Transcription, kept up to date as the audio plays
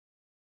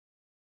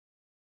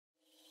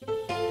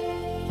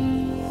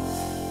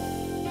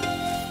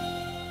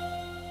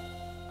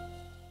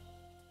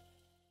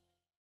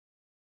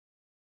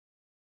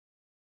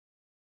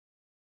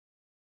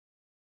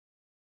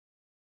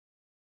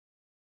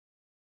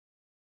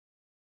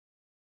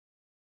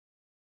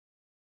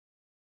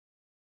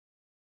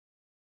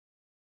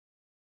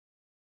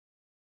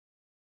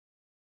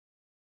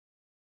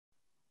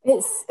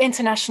It's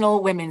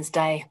International Women's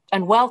Day,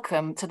 and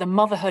welcome to the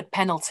Motherhood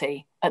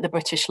Penalty at the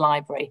British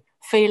Library.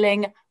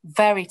 Feeling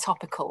very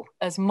topical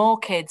as more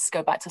kids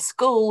go back to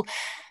school,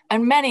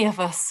 and many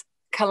of us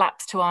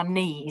collapse to our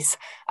knees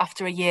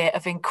after a year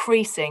of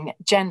increasing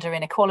gender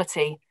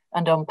inequality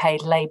and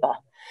unpaid labour.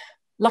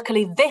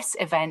 Luckily, this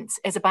event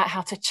is about how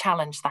to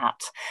challenge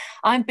that.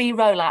 I'm Bea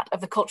Rolat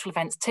of the Cultural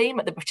Events team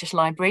at the British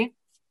Library,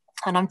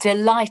 and I'm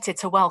delighted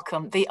to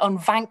welcome the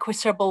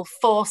unvanquishable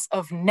force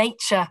of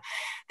nature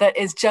that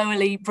is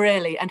Joeli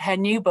Brearley and her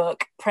new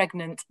book,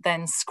 Pregnant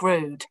Then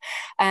Screwed.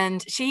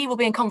 And she will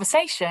be in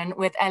conversation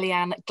with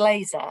Eliane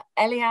Glazer.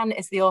 Eliane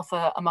is the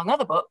author, among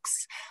other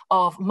books,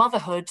 of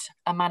Motherhood,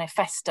 a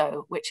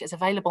Manifesto, which is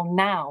available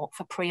now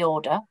for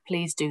pre-order.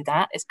 Please do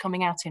that. It's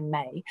coming out in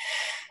May.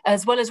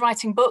 As well as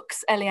writing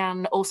books,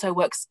 Eliane also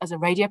works as a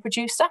radio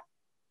producer.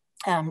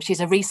 She's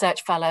a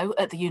research fellow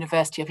at the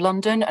University of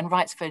London and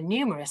writes for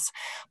numerous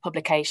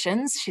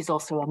publications. She's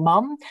also a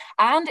mum,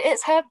 and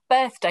it's her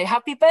birthday.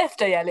 Happy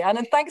birthday, Eliane,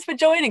 and thanks for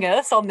joining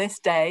us on this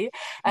day.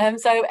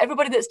 So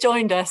everybody that's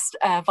joined us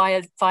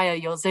via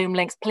your Zoom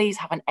links, please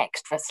have an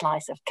extra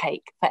slice of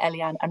cake for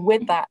Eliane. And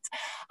with that,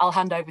 I'll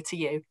hand over to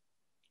you.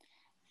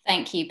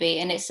 Thank you, Bea,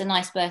 and it's a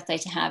nice birthday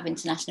to have,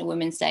 International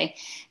Women's Day.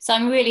 So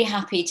I'm really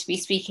happy to be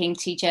speaking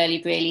to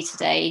Joeli Brearley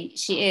today.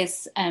 She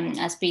is,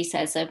 as Bea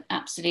says, an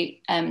absolute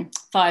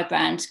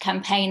firebrand,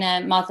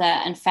 campaigner, mother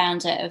and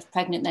founder of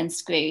Pregnant Then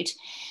Screwed.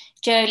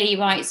 Joeli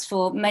writes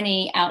for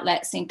many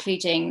outlets,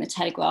 including the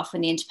Telegraph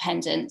and the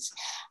Independent,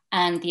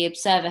 and the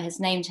Observer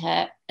has named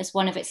her as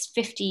one of its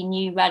 50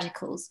 new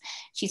radicals.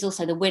 She's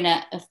also the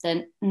winner of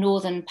the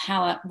Northern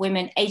Power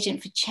Women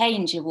Agent for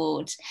Change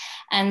Award.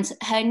 And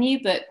her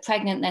new book,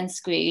 Pregnant Then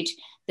Screwed,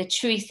 The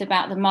Truth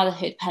About the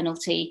Motherhood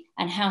Penalty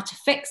and How to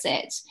Fix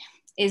It,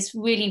 is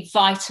really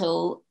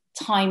vital,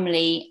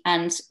 timely,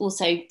 and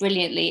also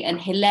brilliantly and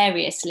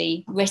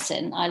hilariously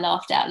written. I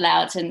laughed out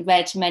loud and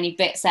read many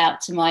bits out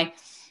to my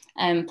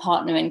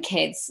partner and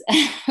kids.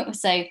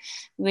 So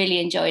really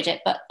enjoyed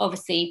it, but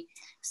obviously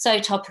so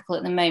topical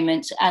at the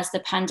moment as the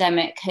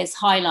pandemic has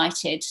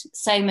highlighted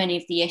so many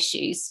of the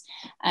issues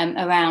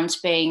around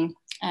being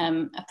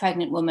a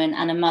pregnant woman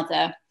and a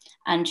mother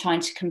and trying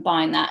to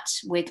combine that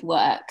with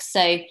work.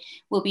 So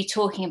we'll be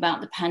talking about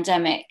the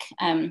pandemic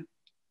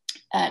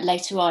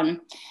later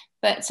on.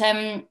 But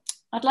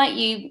I'd like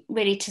you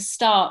really to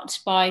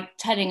start by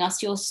telling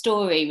us your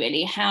story,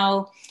 really,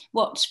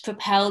 what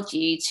propelled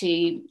you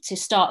to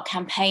start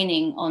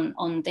campaigning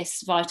on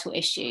this vital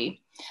issue.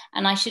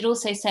 And I should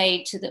also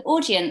say to the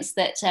audience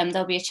that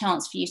there'll be a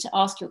chance for you to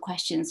ask your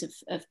questions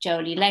of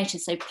Joeli later.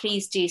 So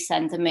please do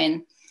send them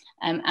in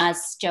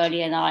as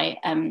Joeli and I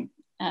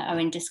are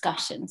in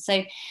discussion.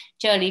 So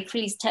Joeli,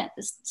 please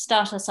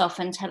start us off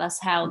and tell us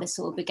how this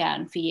all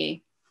began for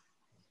you.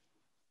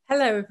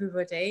 Hello,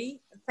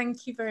 everybody.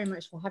 Thank you very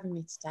much for having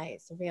me today.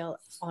 It's a real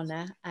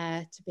honour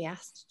to be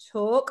asked to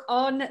talk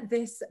on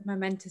this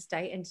momentous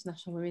day,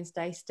 International Women's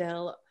Day,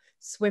 still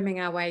swimming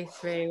our way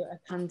through a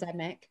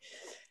pandemic.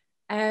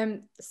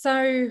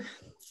 So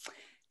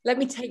let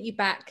me take you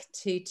back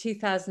to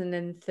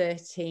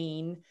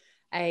 2013,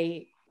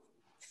 a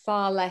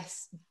far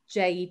less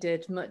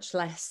jaded, much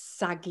less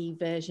saggy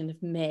version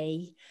of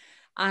me.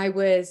 I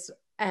was,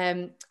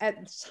 at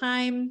the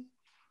time,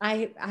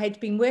 I had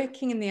been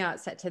working in the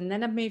arts sector, and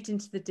then I moved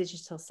into the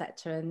digital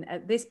sector. And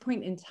at this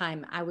point in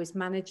time, I was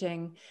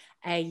managing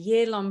a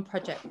year-long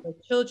project for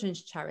a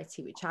children's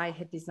charity, which I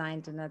had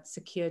designed and had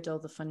secured all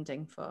the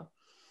funding for.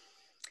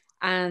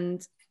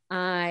 And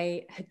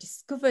I had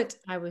discovered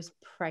I was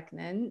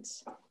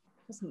pregnant. It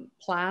wasn't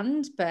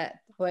planned, but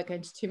I won't go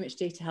into too much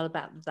detail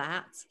about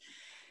that.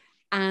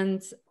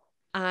 And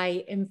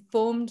I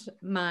informed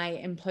my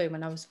employer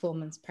when I was 4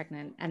 months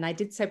pregnant, and I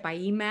did so by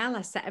email.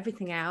 I set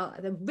everything out.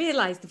 I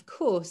realized, of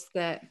course,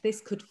 that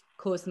this could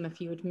cause them a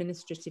few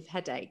administrative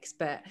headaches,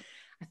 but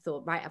I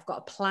thought, right, I've got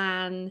a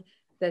plan.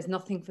 There's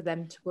nothing for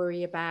them to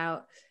worry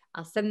about.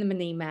 I'll send them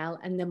an email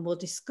and then we'll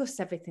discuss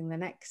everything the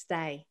next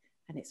day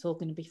and it's all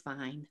going to be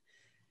fine.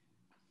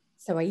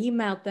 So I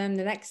emailed them.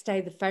 The next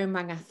day, the phone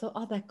rang. I thought,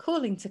 oh, they're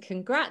calling to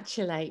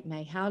congratulate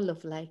me. How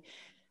lovely.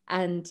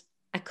 And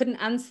I couldn't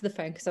answer the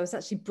phone because I was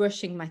actually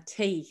brushing my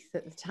teeth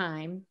at the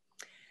time.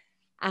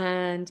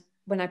 And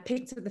when I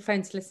picked up the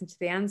phone to listen to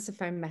the answer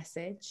phone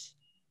message,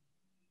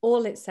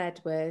 all it said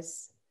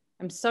was,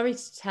 I'm sorry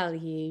to tell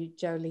you,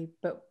 Joeli,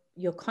 but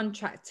your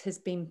contract has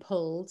been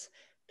pulled.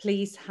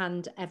 Please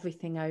hand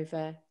everything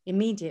over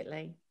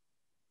immediately.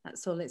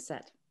 That's all it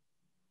said.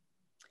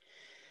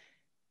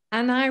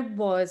 And I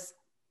was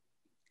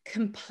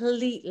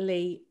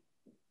completely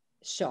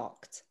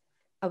shocked.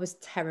 I was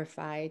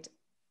terrified.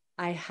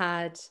 I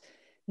had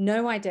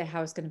no idea how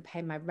I was going to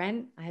pay my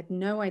rent. I had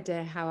no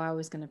idea how I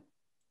was going to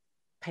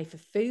pay for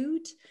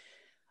food.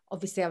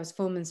 Obviously, I was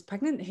 4 months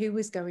pregnant. Who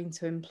was going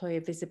to employ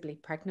a visibly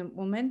pregnant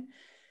woman?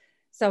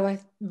 So I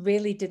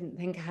really didn't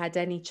think I had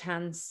any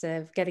chance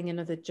of getting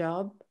another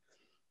job.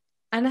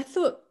 And I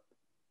thought,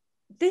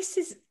 this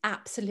is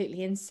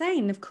absolutely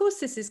insane. Of course,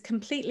 this is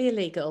completely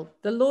illegal.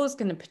 The law's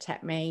going to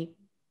protect me.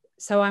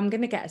 so I'm going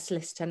to get a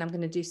solicitor and I'm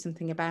going to do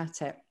something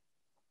about it.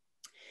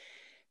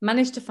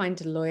 Managed to find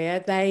a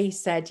lawyer. They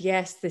said,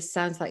 yes, this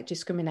sounds like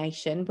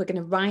discrimination. We're going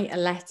to write a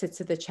letter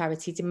to the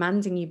charity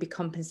demanding you be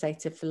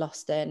compensated for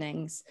lost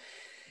earnings.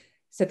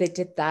 So they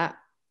did that.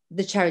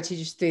 The charity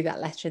just threw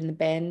that letter in the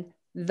bin.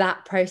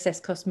 That process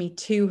cost me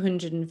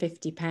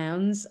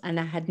 £250 and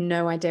I had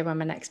no idea where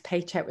my next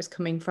paycheck was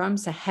coming from.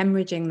 So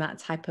hemorrhaging that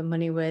type of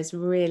money was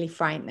really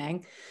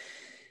frightening.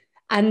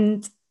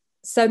 And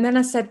so then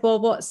I said,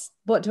 well,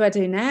 what do I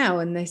do now?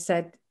 And they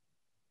said,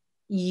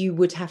 you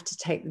would have to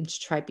take them to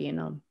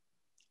tribunal.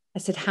 I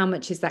said, how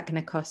much is that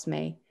going to cost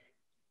me?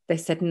 They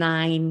said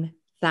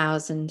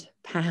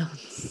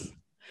 £9,000.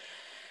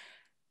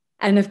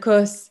 And of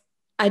course,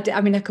 I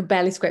could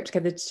barely scrape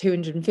together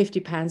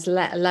 £250,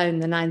 let alone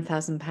the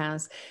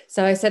 £9,000.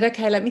 So I said,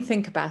 okay, let me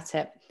think about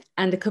it.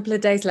 And a couple of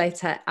days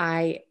later,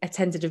 I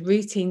attended a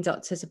routine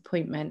doctor's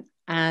appointment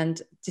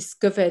and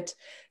discovered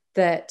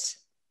that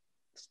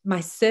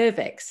my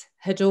cervix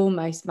had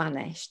almost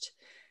vanished.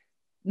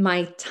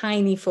 My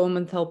tiny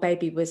 4-month-old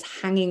baby was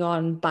hanging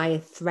on by a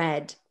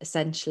thread,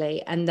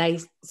 essentially, and they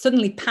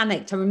suddenly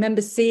panicked. I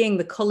remember seeing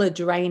the colour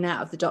drain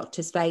out of the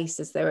doctor's face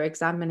as they were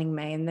examining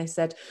me, and they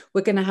said,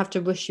 we're going to have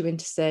to rush you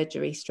into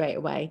surgery straight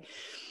away.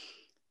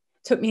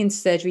 Took me into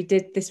surgery,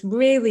 did this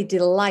really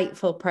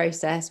delightful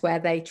process where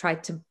they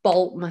tried to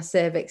bolt my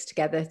cervix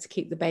together to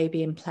keep the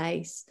baby in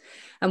place.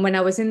 And when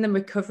I was in the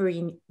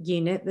recovery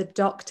unit, the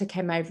doctor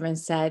came over and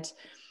said,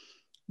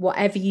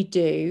 whatever you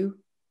do,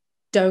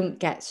 don't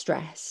get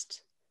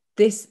stressed.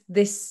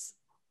 This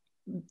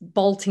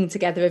bolting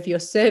together of your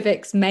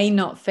cervix may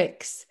not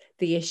fix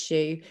the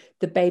issue.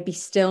 The baby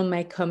still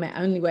may come. It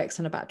only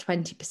works on about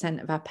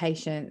 20% of our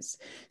patients.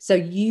 So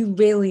you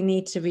really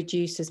need to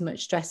reduce as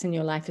much stress in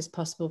your life as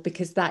possible,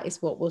 because that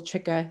is what will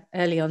trigger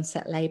early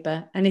onset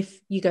labor. And if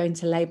you go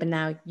into labor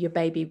now, your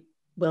baby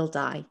will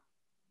die.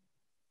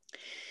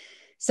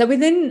 So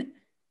within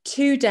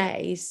 2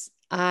 days,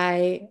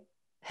 I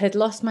had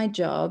lost my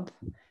job.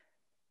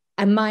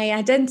 And my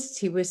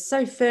identity was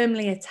so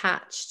firmly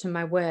attached to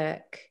my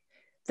work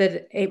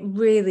that it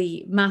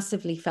really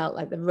massively felt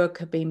like the rug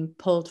had been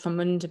pulled from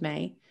under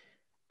me.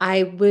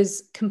 I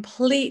was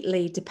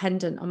completely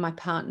dependent on my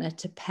partner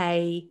to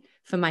pay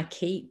for my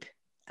keep.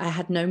 I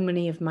had no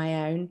money of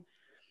my own.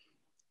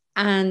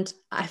 And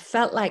I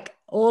felt like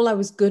all I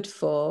was good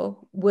for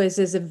was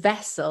as a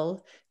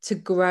vessel to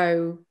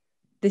grow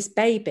this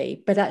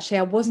baby. But actually,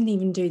 I wasn't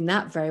even doing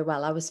that very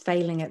well. I was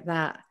failing at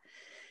that.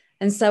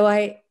 And so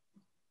I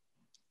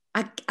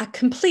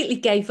completely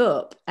gave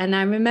up. And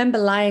I remember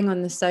lying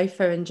on the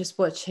sofa and just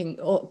watching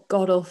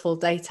god-awful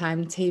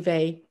daytime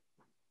TV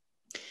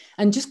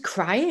and just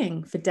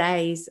crying for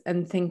days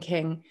and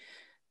thinking,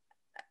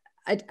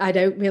 I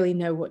don't really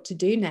know what to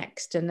do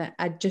next. And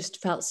I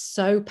just felt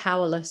so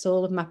powerless.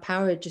 All of my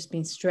power had just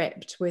been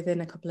stripped within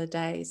a couple of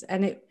days.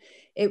 And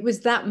it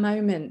was that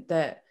moment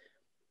that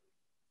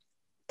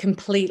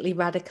completely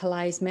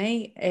radicalized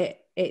me.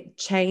 It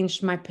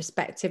changed my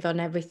perspective on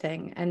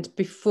everything. And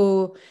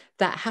before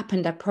that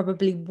happened, I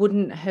probably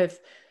wouldn't have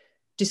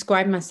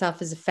described myself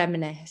as a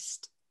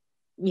feminist.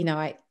 You know,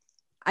 I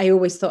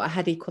always thought I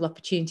had equal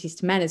opportunities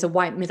to men. As a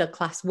white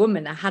middle-class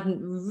woman, I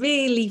hadn't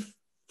really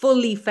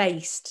fully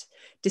faced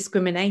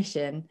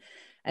discrimination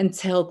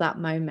until that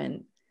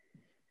moment.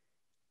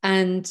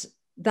 And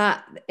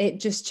that it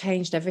just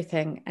changed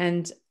everything.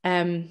 And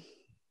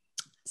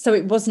so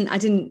I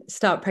didn't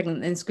start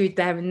pregnant and screwed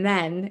there and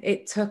then.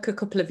 It took a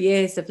couple of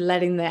years of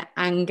letting the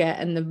anger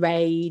and the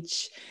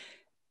rage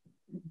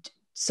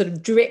sort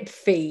of drip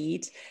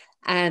feed.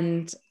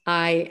 And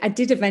I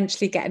did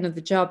eventually get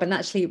another job. And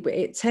actually,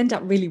 it turned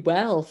out really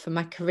well for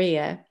my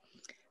career.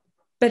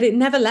 But it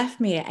never left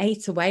me. It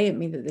ate away at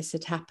me that this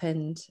had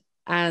happened.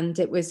 And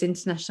it was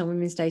International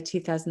Women's Day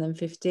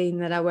 2015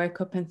 that I woke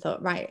up and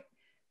thought, right,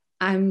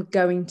 I'm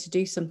going to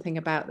do something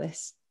about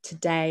this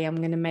today. I'm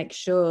going to make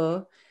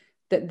sure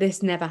that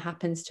this never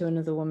happens to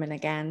another woman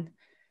again.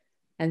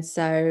 And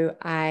so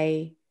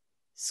I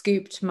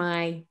scooped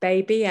my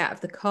baby out of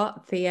the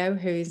cot, Theo,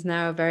 who is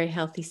now a very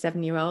healthy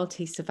 7-year-old.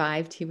 He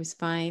survived, he was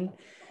fine.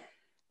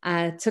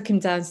 I took him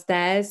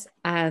downstairs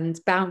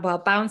and while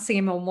bouncing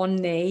him on one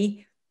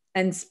knee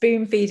and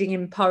spoon feeding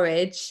him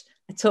porridge,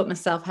 I taught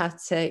myself how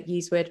to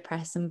use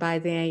WordPress. And by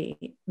the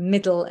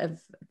middle of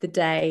the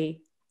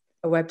day,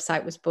 a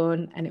website was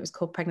born, and it was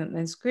called Pregnant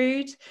Then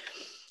Screwed.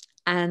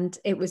 And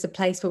it was a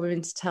place for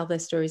women to tell their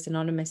stories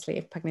anonymously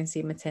of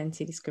pregnancy and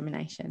maternity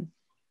discrimination.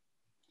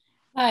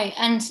 Right.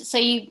 And so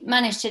you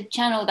managed to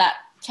channel that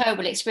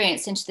terrible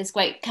experience into this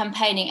great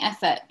campaigning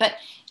effort. But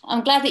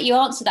I'm glad that you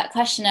answered that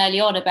question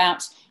early on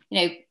about,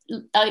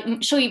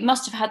 I'm sure you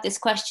must have had this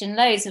question,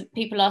 loads of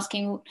people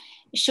asking,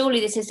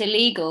 surely this is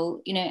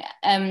illegal,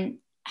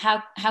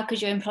 how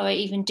could your employer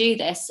even do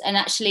this? And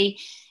actually,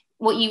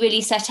 what you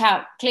really set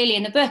out clearly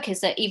in the book is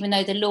that even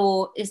though the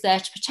law is there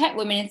to protect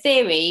women in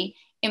theory,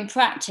 in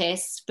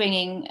practice,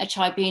 bringing a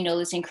tribunal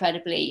is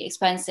incredibly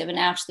expensive and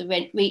out of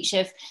the reach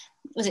of,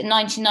 was it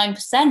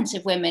 99%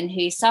 of women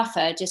who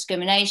suffer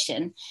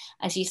discrimination,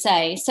 as you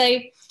say.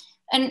 So,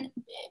 and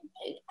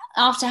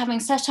after having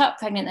set up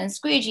Pregnant and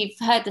Screwed, you've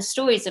heard the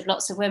stories of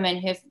lots of women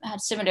who've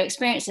had similar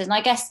experiences. And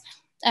I guess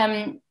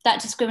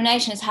that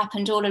discrimination has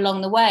happened all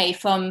along the way,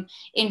 from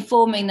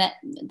informing that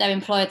their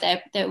employer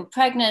they were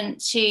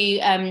pregnant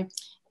to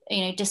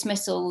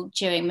dismissal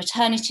during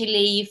maternity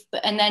leave,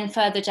 and then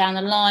further down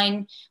the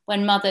line,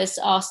 when mothers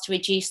asked to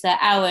reduce their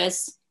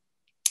hours,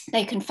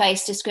 they can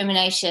face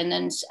discrimination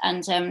and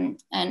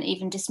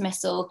even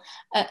dismissal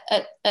at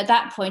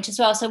that point as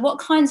well. So what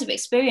kinds of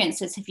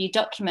experiences have you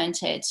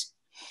documented?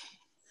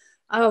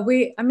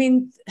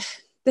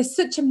 There's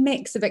such a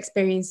mix of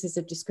experiences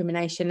of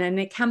discrimination, and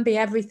it can be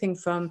everything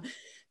from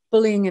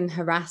bullying and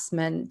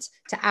harassment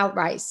to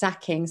outright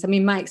sackings. I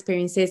mean, my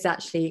experience is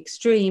actually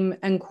extreme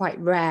and quite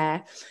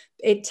rare.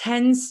 What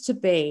tends to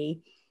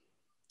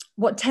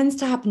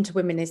happen to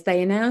women is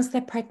they announce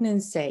their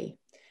pregnancy,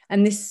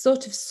 and this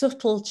sort of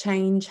subtle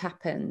change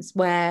happens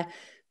where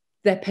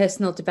their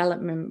personal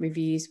development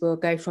reviews will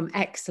go from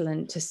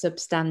excellent to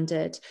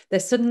substandard. They're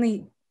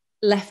suddenly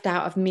left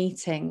out of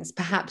meetings.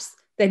 Perhaps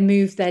they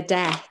move their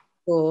desk,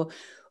 or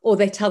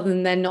they tell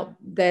them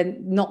they're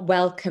not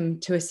welcome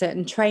to a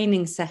certain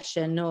training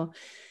session,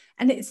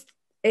 and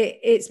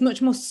it's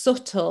much more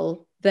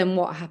subtle than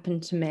what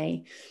happened to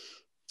me.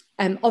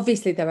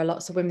 Obviously, there are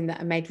lots of women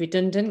that are made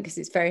redundant, because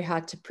it's very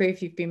hard to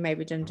prove you've been made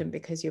redundant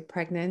because you're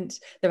pregnant.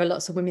 There are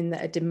lots of women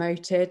that are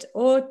demoted,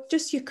 or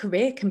just your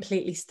career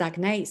completely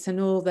stagnates and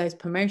all those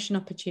promotion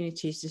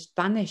opportunities just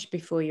vanish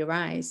before your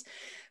eyes.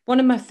 One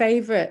of my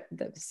favorite,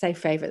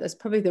 that's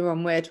probably the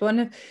wrong word.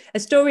 A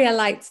story I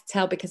like to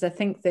tell, because I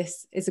think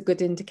this is a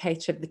good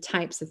indicator of the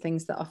types of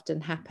things that often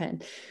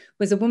happen,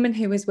 was a woman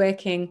who was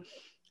working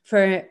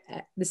for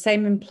the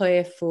same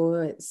employer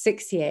for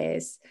 6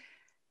 years.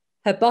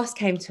 Her boss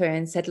came to her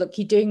and said, look,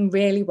 you're doing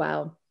really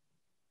well.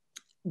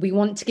 We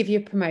want to give you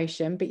a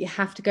promotion, but you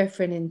have to go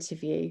for an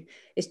interview.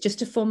 It's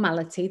just a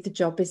formality. The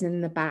job is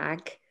in the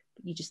bag.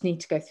 You just need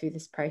to go through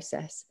this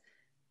process.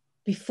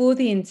 Before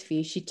the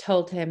interview, she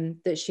told him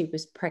that she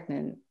was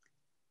pregnant,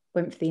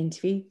 went for the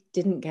interview,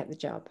 didn't get the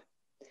job.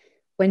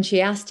 When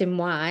she asked him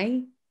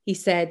why, he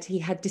said he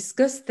had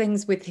discussed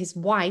things with his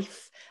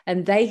wife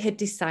and they had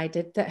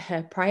decided that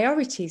her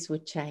priorities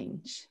would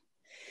change,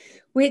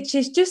 which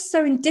is just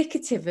so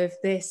indicative of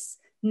this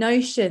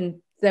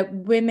notion that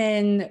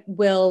women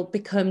will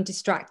become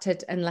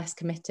distracted and less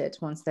committed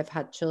once they've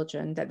had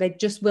children, that they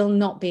just will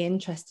not be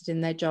interested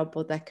in their job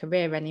or their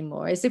career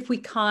anymore, as if we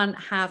can't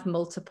have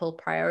multiple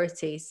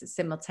priorities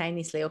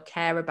simultaneously or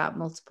care about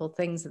multiple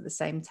things at the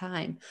same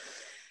time.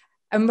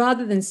 And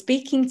rather than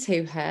speaking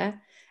to her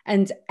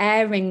and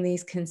airing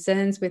these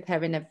concerns with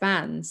her in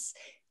advance,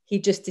 he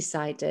just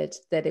decided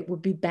that it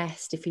would be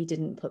best if he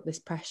didn't put this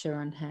pressure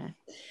on her.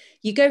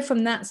 You go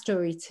from that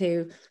story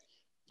to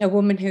a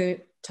woman who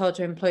told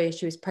her employer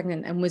she was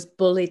pregnant and was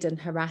bullied and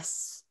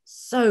harassed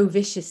so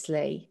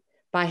viciously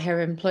by her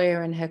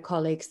employer and her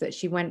colleagues that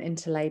she went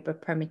into labour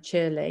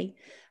prematurely.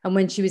 And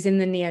when she was in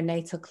the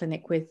neonatal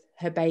clinic with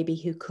her baby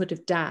who could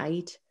have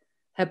died,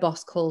 her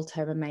boss called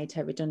her and made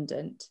her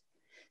redundant.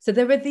 So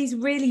there are these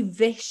really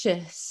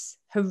vicious,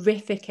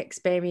 horrific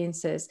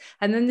experiences.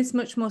 And then this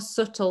much more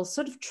subtle,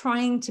 sort of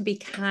trying to be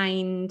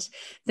kind,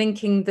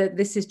 thinking that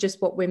this is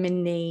just what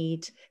women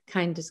need,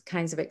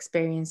 kinds of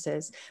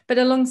experiences. But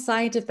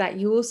alongside of that,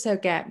 you also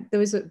there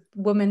was a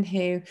woman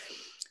who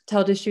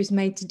told us she was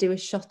made to do a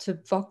shot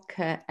of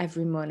vodka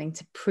every morning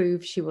to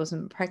prove she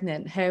wasn't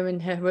pregnant. Her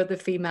and her other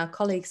female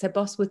colleagues, her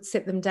boss would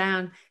sit them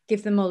down,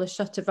 give them all a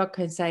shot of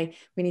vodka and say,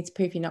 we need to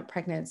prove you're not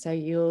pregnant, so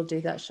you'll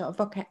do that shot of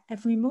vodka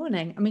every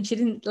morning. I mean, she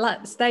didn't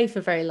stay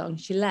for very long.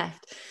 She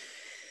left.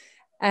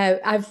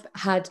 I've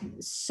had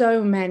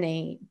so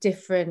many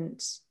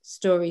different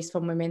stories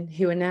from women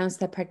who announced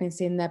their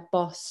pregnancy and their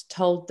boss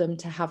told them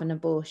to have an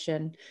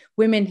abortion.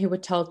 Women who were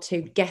told to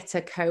get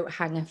a coat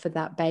hanger for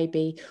that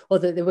baby, or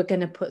that they were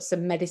going to put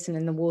some medicine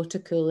in the water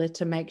cooler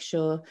to make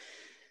sure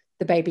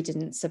the baby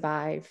didn't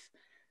survive.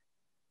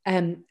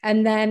 And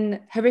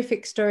then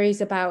horrific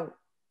stories about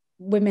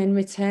women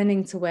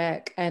returning to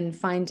work and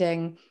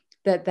finding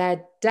that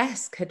their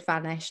desk had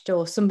vanished,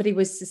 or somebody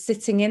was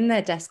sitting in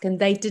their desk and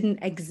they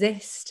didn't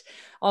exist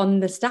on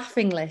the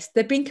staffing list.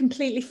 They'd been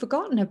completely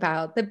forgotten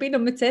about. They'd been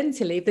on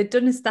maternity leave. They'd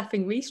done a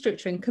staffing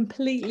restructuring,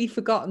 completely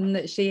forgotten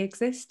that she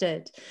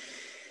existed.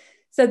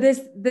 So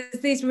there's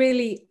these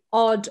really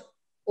odd,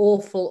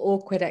 awful,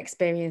 awkward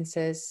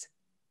experiences.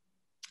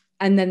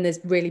 And then there's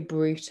really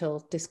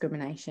brutal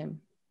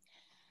discrimination.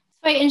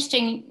 Very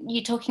interesting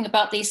you talking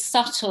about these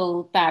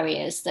subtle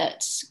barriers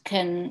that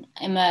can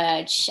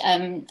emerge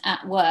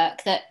at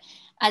work, that,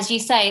 as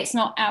you say, it's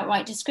not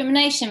outright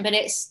discrimination, but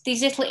it's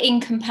these little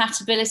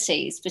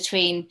incompatibilities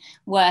between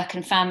work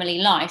and family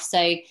life.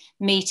 So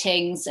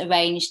meetings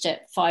arranged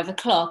at 5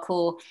 o'clock,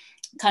 or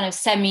kind of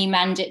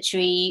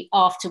semi-mandatory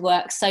after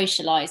work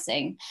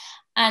socialising.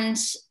 And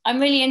I'm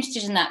really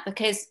interested in that,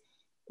 because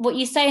what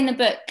you say in the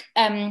book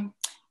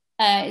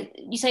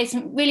you say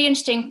some really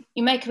interesting,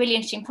 you make a really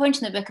interesting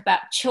point in the book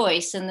about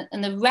choice and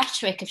the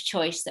rhetoric of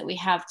choice that we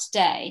have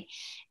today,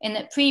 in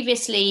that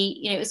previously,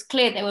 it was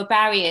clear there were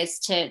barriers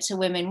to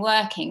women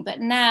working, but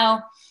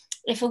now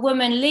if a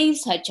woman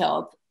leaves her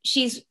job,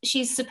 she's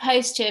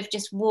supposed to have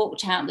just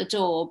walked out the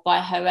door by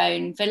her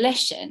own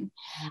volition.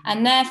 Mm-hmm.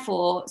 And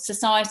therefore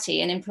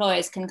society and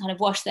employers can kind of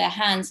wash their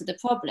hands of the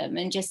problem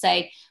and just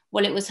say,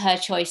 well, it was her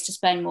choice to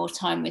spend more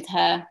time with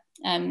her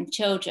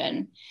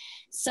children.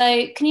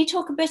 So can you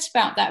talk a bit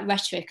about that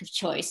rhetoric of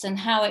choice and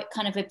how it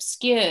kind of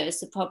obscures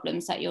the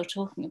problems that you're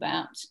talking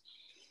about?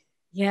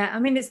 Yeah, I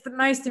mean, it's the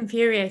most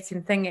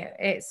infuriating thing.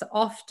 It's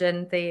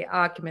often the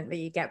argument that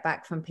you get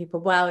back from people,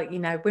 well,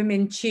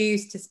 women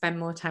choose to spend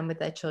more time with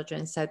their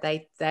children, so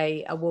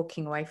they are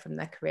walking away from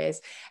their careers.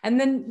 And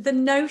then the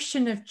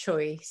notion of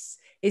choice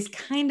is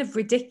kind of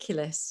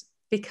ridiculous,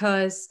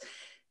 because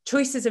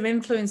choices are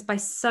influenced by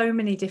so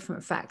many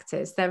different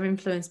factors. They're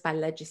influenced by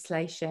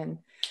legislation,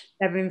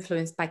 they're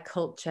influenced by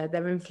culture,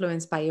 they're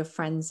influenced by your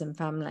friends and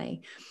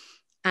family.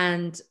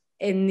 And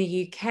in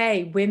the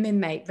UK,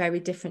 women make very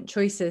different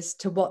choices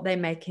to what they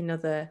make in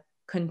other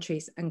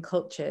countries and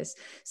cultures.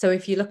 So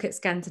if you look at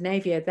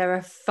Scandinavia, there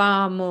are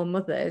far more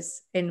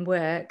mothers in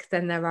work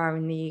than there are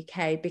in the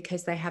UK,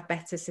 because they have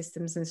better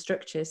systems and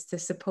structures to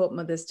support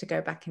mothers to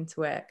go back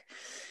into work.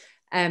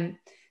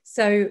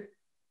 So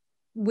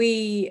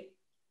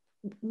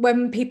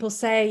when people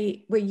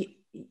say,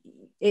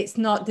 it's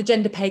not, the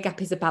gender pay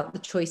gap is about the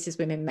choices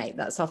women make,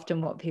 that's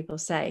often what people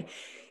say.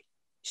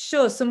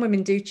 Sure, some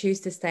women do choose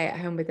to stay at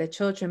home with their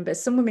children, but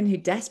some women who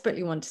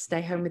desperately want to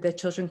stay home with their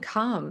children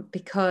can't,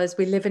 because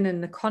we live in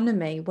an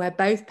economy where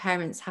both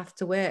parents have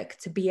to work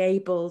to be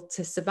able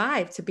to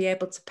survive, to be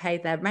able to pay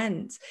their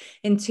rent.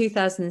 In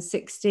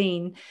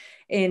 2016,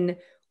 in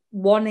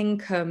one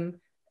income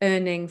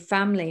earning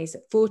families,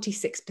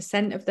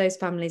 46% of those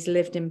families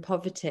lived in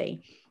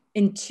poverty.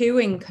 In two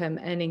income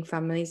earning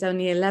families,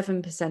 only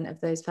 11%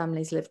 of those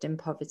families lived in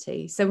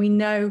poverty. So we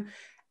know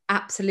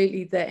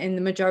absolutely that in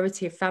the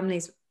majority of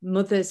families,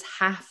 mothers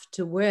have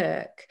to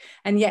work.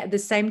 And yet at the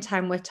same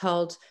time, we're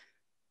told,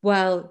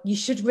 well, you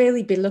should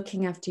really be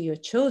looking after your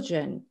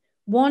children.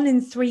 1 in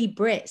 3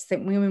 Brits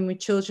think women with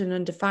children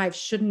under 5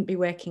 shouldn't be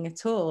working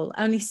at all.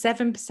 Only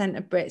 7%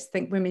 of Brits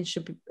think women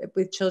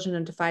with children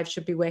under 5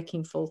 should be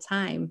working full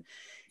time.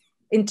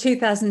 In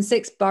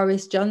 2006,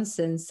 Boris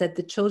Johnson said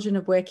the children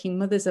of working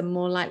mothers are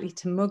more likely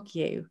to mug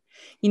you.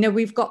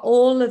 We've got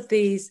all of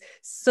these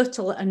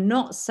subtle and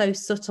not so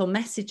subtle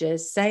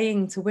messages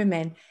saying to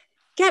women,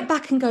 get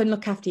back and go and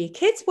look after your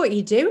kids. What are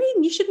you doing?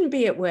 You shouldn't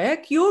be at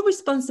work. Your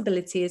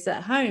responsibility is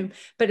at home.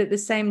 But at the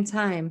same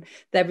time,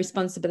 their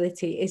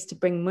responsibility is to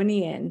bring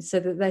money in so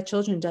that their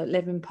children don't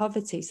live in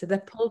poverty. So they're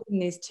pulled in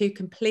these two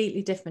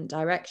completely different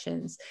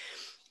directions.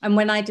 And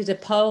when I did a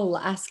poll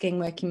asking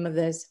working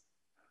mothers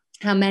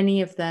how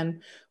many of them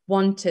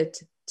wanted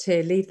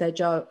to leave their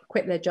job,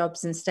 quit their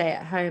jobs and stay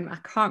at home, I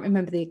can't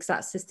remember the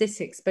exact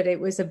statistics, but it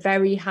was a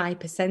very high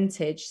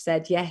percentage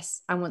said,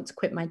 yes, I want to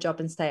quit my job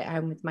and stay at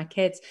home with my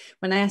kids.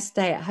 When I asked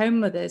stay-at-home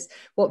mothers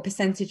what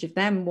percentage of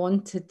them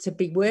wanted to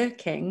be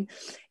working,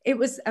 it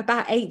was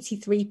about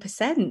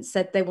 83%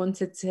 said they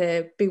wanted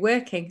to be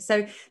working.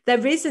 So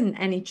there isn't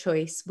any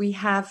choice. We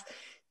have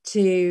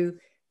to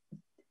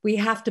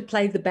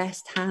play the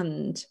best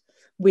hand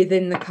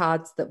within the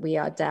cards that we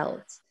are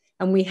dealt.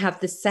 And we have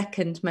the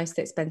second most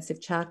expensive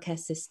childcare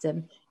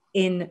system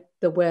in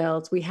the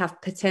world. We have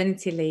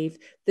paternity leave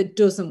that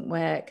doesn't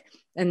work,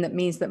 and that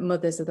means that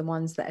mothers are the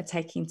ones that are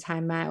taking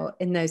time out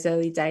in those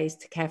early days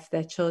to care for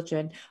their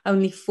children.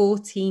 Only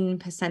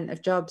 14%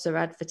 of jobs are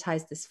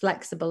advertised as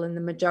flexible, and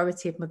the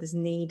majority of mothers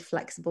need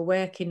flexible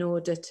work in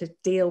order to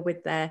deal with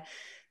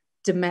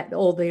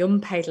all the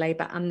unpaid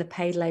labour and the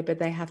paid labour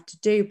they have to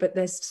do, but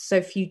there's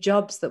so few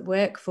jobs that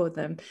work for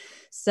them.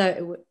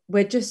 So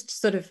we're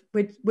just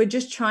we're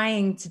just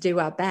trying to do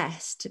our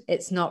best.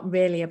 It's not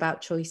really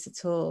about choice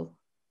at all.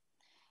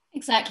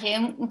 Exactly.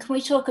 And can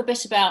we talk a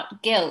bit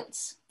about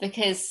guilt?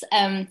 Because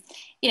a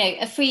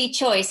free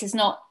choice is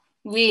not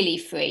really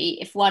free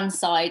if one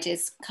side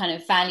is kind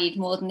of valued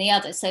more than the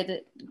other. So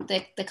that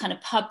the kind of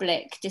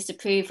public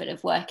disapproval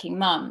of working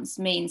mums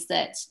means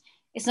that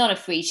it's not a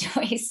free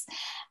choice.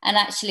 And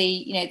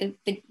actually,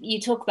 you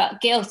talk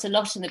about guilt a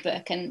lot in the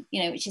book, and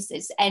which is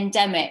it's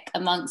endemic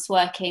amongst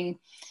working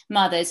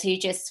mothers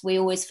we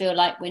always feel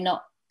like we're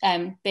not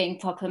being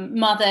proper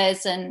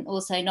mothers, and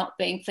also not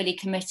being fully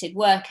committed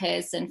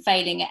workers and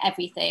failing at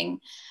everything.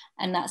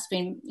 And that's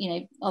been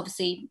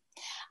obviously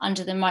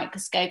under the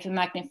microscope and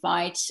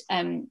magnified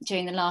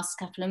during the last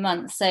couple of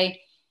months. So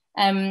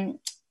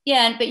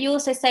but you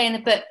also say in the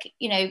book,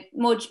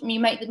 you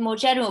make the more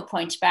general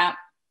point about,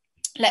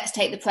 let's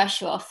take the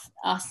pressure off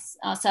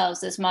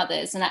ourselves as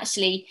mothers. And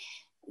actually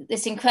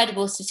this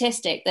incredible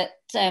statistic that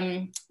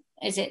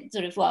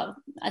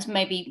as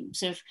maybe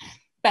sort of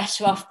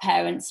better off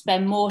parents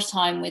spend more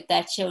time with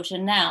their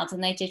children now than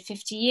they did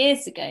 50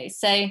 years ago.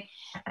 So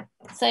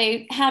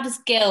how does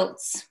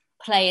guilt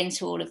play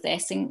into all of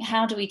this, and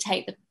how do we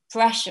take the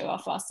pressure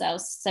off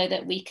ourselves so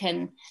that we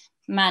can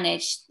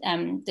manage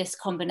this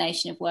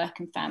combination of work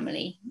and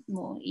family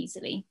more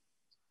easily?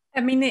 I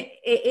mean, it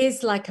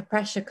is like a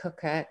pressure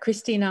cooker.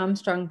 Christine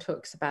Armstrong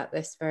talks about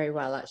this very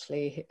well,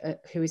 actually,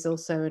 who is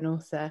also an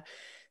author,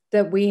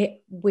 that the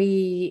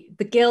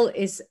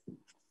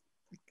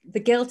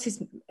guilt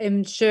is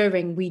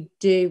ensuring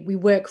we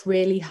work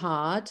really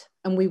hard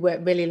and we work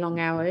really long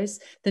hours.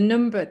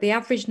 The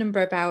average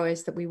number of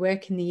hours that we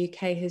work in the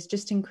UK has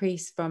just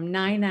increased from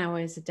 9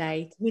 hours a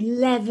day to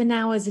 11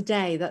 hours a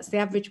day. That's the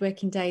average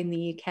working day in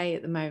the UK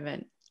at the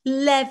moment.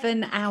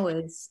 11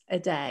 hours a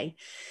day.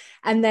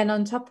 And then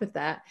on top of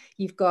that,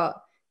 you've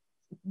got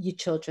your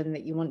children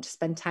that you want to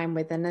spend time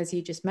with. And as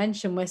you just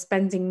mentioned, we're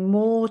spending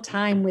more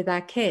time with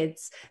our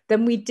kids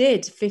than we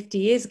did 50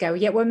 years ago.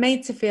 Yet we're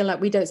made to feel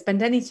like we don't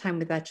spend any time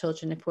with our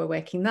children if we're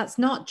working. That's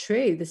not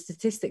true. The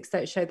statistics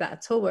don't show that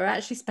at all. We're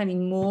actually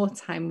spending more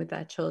time with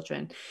our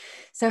children.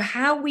 So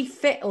how we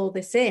fit all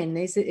this in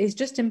is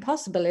just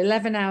impossible.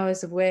 11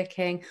 hours of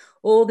working,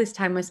 all this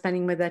time we're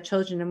spending with our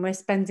children, and we're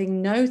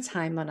spending no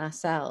time on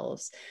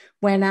ourselves,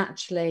 when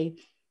actually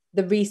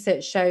the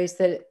research shows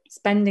that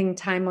spending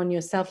time on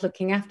yourself,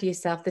 looking after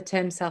yourself, the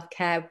term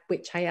self-care,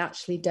 which I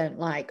actually don't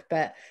like,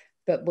 but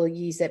we'll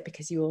use it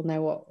because you all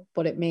know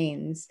what it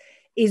means,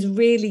 is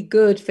really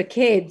good for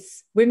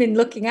kids. Women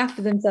looking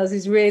after themselves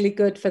is really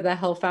good for their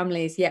whole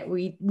families, yet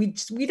we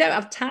don't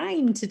have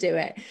time to do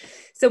it.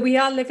 So we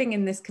are living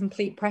in this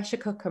complete pressure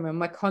cooker, and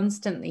we're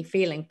constantly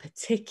feeling,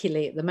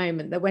 particularly at the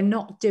moment, that we're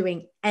not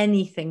doing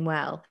anything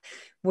well.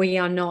 We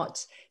are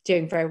not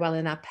doing very well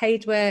in our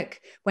paid work.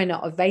 We're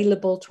not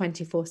available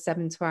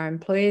 24/7 to our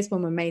employers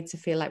when we're made to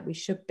feel like we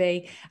should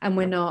be. And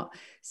we're not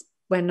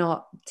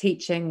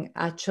teaching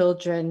our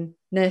children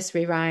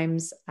nursery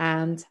rhymes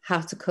and how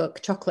to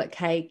cook chocolate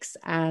cakes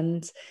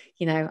and,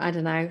 I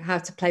don't know, how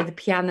to play the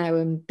piano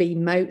and be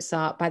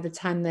Mozart by the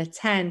time they're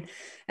 10.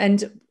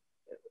 And,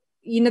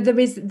 there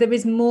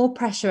is more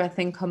pressure, I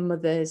think, on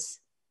mothers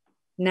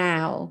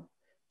now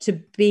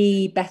to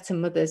be better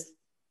mothers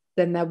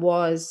than there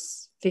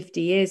was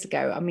 50 years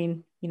ago. I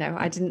mean,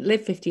 I didn't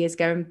live 50 years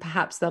ago, and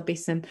perhaps there'll be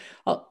some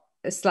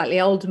slightly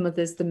older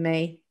mothers than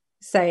me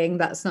saying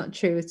that's not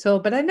true at all.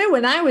 But I know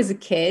when I was a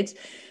kid,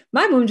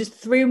 my mum just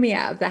threw me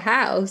out of the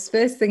house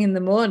first thing in the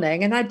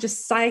morning, and I'd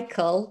just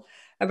cycle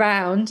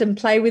around and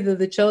play with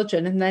other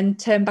children and then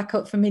turn back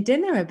up for my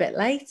dinner a bit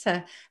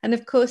later. And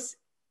of course,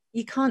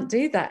 you can't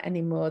do that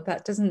anymore.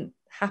 That doesn't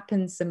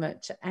happen so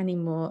much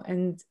anymore.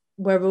 And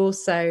we're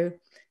also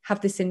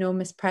have this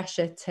enormous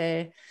pressure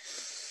to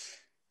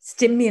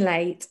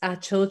stimulate our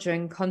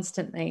children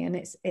constantly, and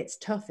it's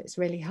tough, it's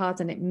really hard,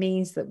 and it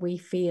means that we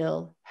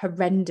feel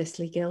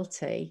horrendously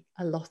guilty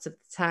a lot of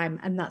the time,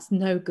 and that's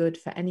no good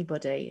for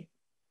anybody.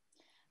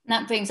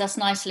 That brings us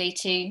nicely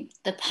to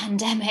the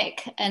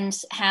pandemic and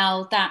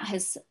how that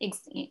has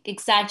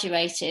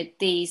exaggerated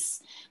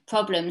these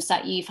problems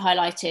that you've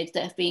highlighted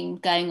that have been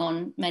going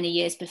on many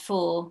years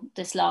before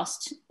this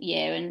last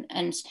year.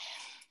 And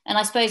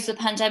I suppose the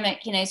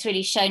pandemic, it's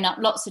really shown up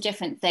lots of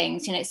different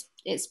things.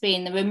 It's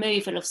been the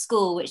removal of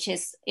school, which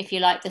is, if you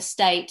like, the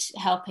state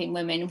helping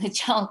women with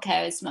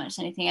childcare as much as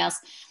anything else.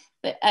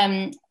 But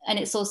and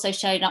it's also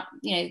shown up,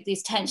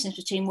 these tensions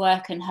between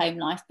work and home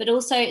life. But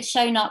also it's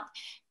shown up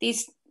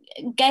these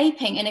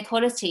gaping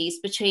inequalities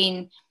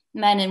between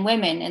men and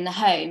women in the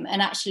home.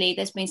 And actually,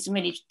 there's been some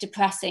really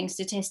depressing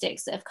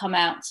statistics that have come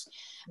out.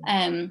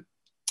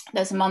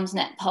 There's a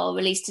Mumsnet poll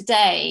released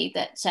today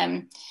that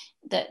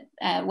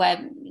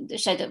where they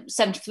showed that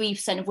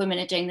 73% of women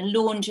are doing the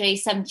laundry,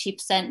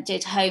 70%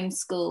 did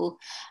homeschool,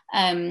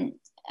 and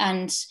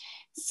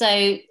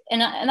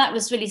that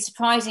was really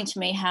surprising to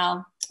me,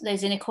 how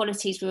those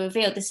inequalities were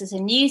revealed. This is a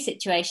new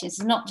situation.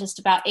 It's not just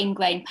about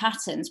ingrained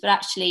patterns, but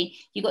actually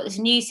you've got this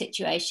new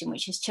situation,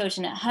 which is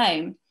children at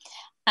home,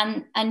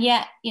 and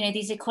yet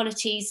these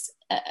inequalities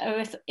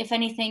are, if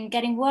anything,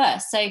 getting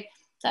worse. So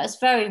that was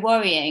very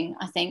worrying,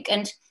 I think.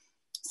 And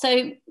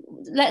so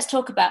let's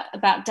talk about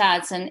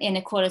dads and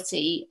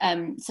inequality.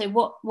 So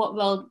what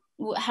role,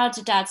 how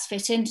do dads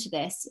fit into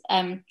this?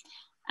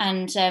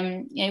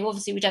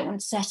 Obviously we don't want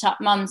to set up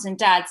mums and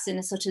dads in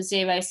a sort of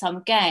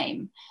zero-sum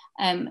game,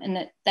 and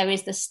that there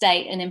is the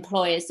state and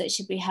employers that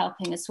should be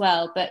helping as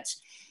well. But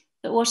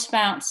what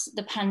about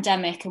the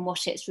pandemic and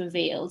what it's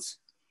revealed?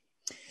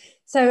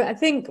 So I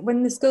think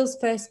when the schools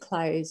first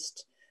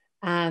closed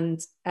and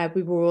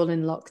we were all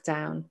in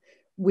lockdown,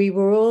 we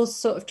were all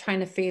sort of trying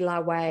to feel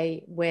our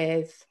way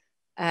with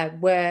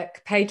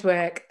work, paid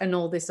work, and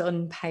all this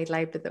unpaid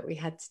labour that we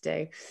had to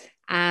do.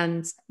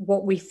 And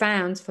what we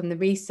found from the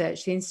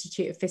research, the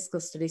Institute of Fiscal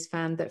Studies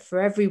found that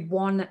for every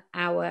 1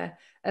 hour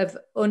of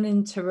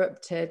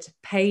uninterrupted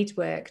paid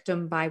work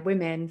done by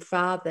women,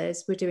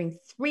 fathers were doing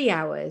 3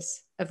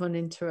 hours of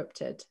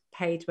uninterrupted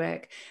paid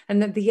work.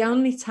 And that the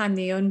only time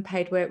the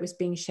unpaid work was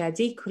being shared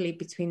equally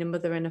between a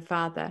mother and a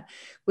father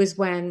was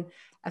when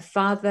a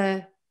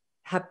father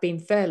had been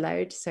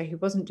furloughed, so he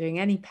wasn't doing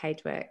any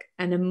paid work,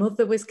 and a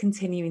mother was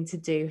continuing to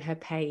do her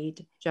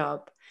paid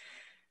job.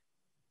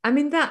 I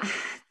mean,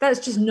 that's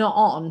just not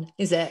on,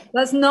 is it?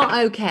 That's not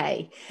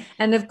okay.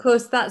 And of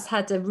course, that's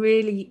had a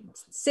really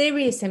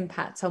serious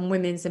impact on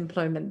women's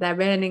employment. Their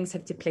earnings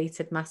have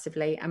depleted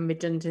massively, and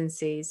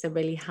redundancies are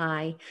really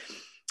high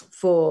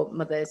for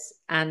mothers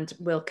and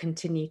will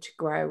continue to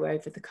grow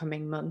over the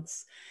coming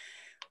months.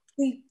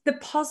 The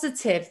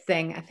positive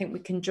thing I think we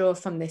can draw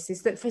from this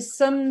is that for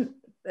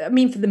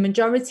the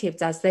majority of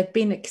dads, they've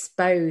been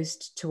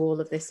exposed to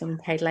all of this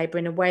unpaid labour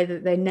in a way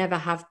that they never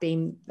have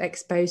been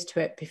exposed to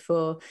it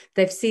before.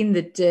 They've seen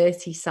the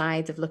dirty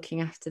side of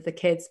looking after the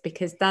kids,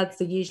 because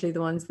dads are usually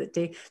the ones that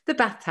do the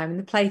bath time and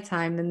the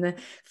playtime and the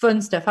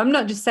fun stuff. I'm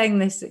not just saying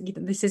this,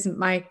 this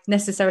isn't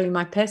necessarily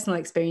my personal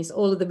experience.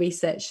 All of the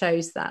research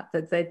shows that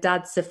the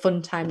dads are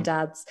fun time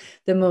dads,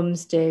 the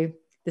mums do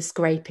the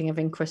scraping of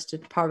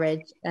encrusted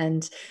porridge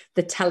and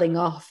the telling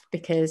off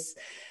because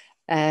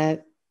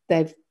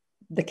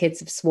the kids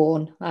have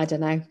sworn, I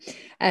don't know.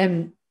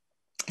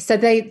 So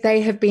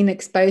they have been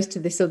exposed to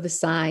this other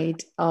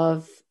side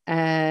of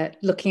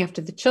looking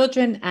after the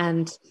children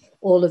and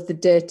all of the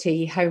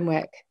dirty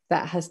homework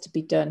that has to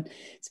be done.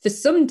 For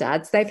some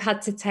dads, they've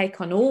had to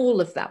take on all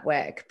of that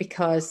work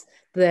because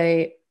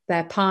their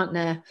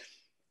partner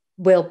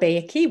will be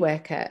a key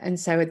worker, and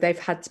so they've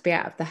had to be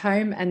out of the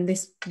home and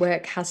this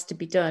work has to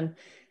be done.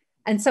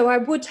 And so I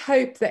would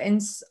hope that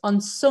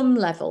on some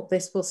level,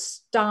 this will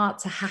start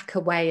to hack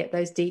away at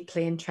those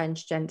deeply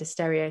entrenched gender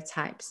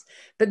stereotypes.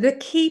 But the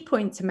key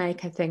point to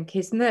make, I think,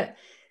 is that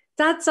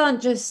dads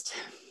aren't just,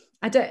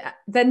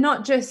 they're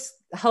not just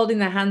holding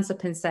their hands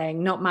up and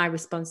saying, not my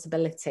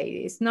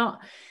responsibility. It's not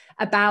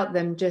about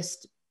them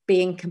just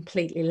being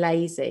completely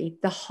lazy.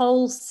 The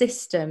whole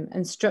system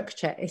and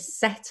structure is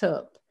set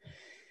up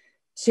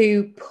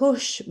to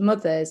push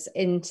mothers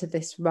into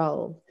this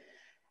role.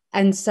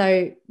 And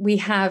so we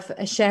have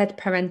a shared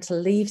parental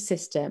leave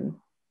system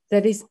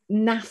that is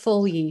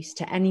naffle use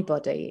to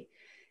anybody.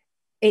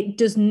 It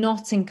does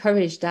not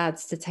encourage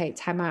dads to take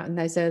time out in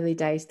those early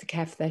days to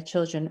care for their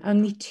children.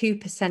 Only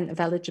 2% of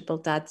eligible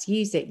dads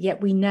use it,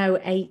 yet we know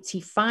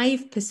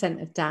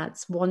 85% of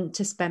dads want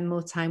to spend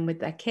more time with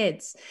their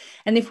kids.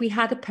 And if we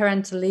had a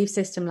parental leave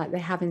system like they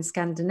have in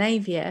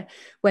Scandinavia,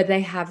 where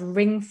they have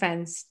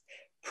ring-fenced,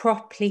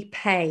 properly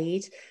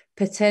paid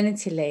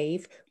paternity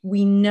leave,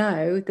 we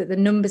know that the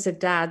numbers of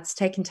dads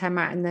taking time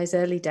out in those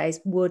early days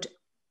would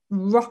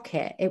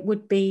rocket. It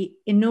would be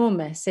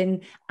enormous.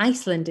 In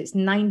Iceland, it's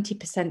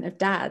 90% of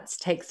dads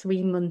take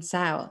 3 months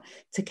out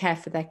to care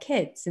for their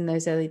kids in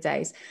those early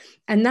days.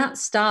 And that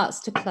starts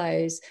to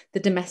close the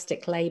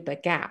domestic labour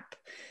gap.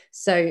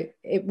 So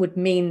it would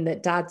mean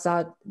that dads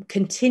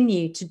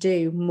continue to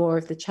do more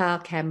of the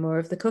childcare, more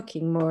of the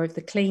cooking, more of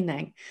the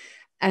cleaning.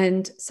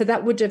 And so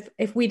that would have,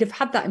 if we'd have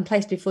had that in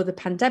place before the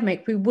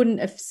pandemic, we wouldn't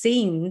have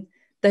seen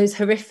those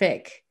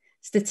horrific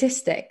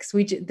statistics.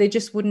 They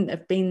just wouldn't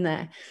have been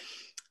there.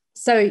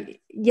 So,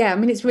 yeah, I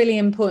mean, it's really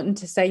important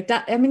to say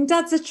that, I mean,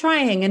 dads are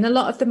trying, and a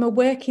lot of them are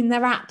working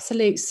their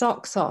absolute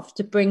socks off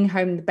to bring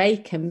home the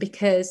bacon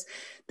because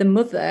the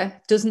mother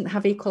doesn't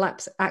have equal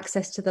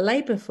access to the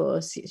labour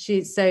force.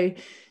 So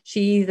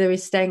she either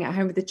is staying at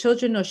home with the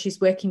children or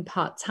she's working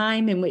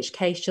part-time, in which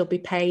case she'll be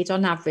paid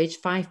on average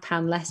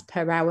 £5 less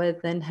per hour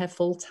than her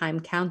full-time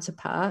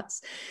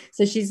counterparts.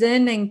 So she's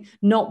earning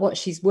not what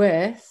she's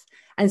worth.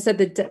 And so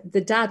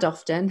the dad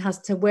often has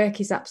to work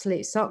his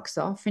absolute socks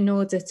off in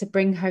order to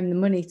bring home the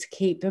money to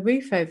keep a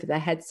roof over their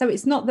head. So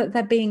it's not that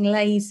they're being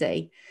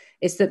lazy,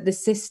 it's that the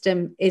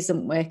system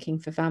isn't working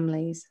for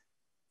families.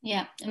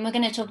 Yeah, and we're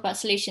going to talk about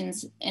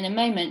solutions in a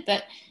moment,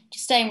 but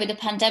just staying with the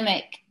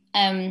pandemic,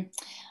 Pregnant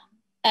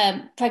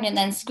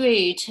Then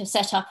Screwed have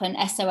set up an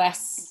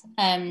SOS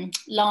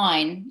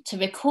line to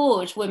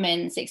record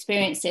women's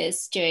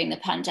experiences during the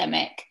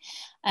pandemic.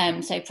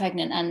 So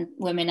pregnant and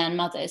women and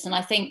mothers. And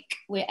I think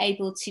we're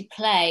able to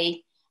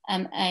play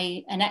an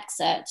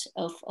excerpt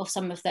of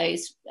some of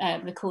those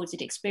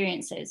recorded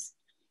experiences.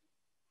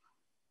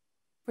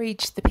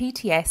 Reach the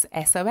PTS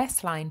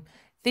SOS line.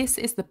 This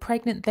is the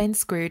Pregnant Then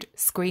Screwed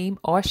Scream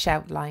or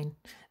Shout line.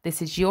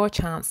 This is your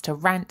chance to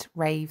rant,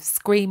 rave,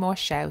 scream or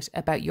shout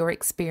about your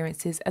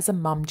experiences as a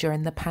mum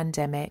during the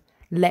pandemic.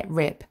 Let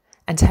rip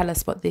and tell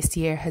us what this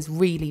year has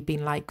really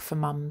been like for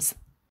mums.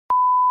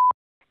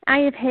 I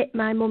have hit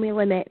my mummy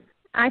limit.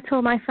 I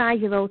told my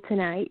 5-year-old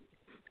tonight,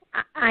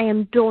 I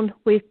am done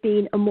with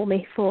being a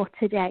mummy for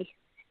today.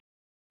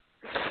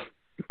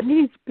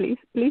 Please, please,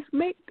 please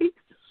make this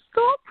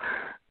stop.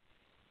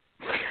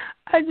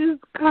 I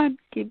just can't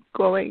keep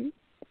going.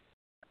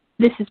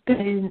 This has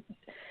been,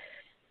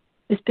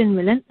 it's been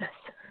relentless.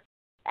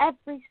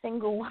 Every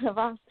single one of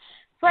us,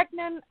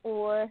 pregnant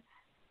or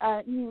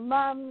new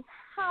mums,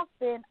 have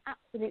been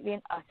absolutely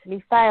and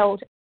utterly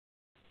failed.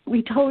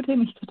 We told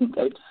him he couldn't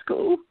go to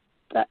school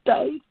that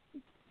day,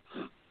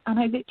 and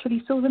I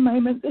literally saw the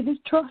moment that his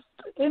trust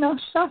in us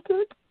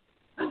shattered.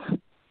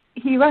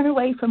 He ran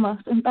away from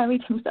us and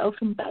buried himself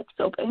in bed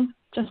sobbing,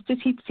 just as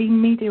he'd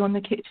seen me do on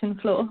the kitchen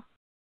floor.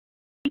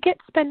 You get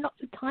to spend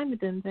lots of time with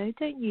them though,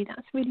 don't you?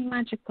 That's really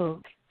magical.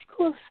 Of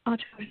course our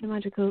children are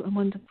magical and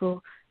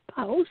wonderful,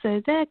 but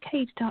also they're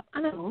caged up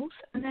animals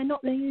and they're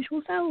not their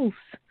usual selves.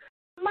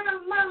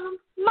 Mom, mom,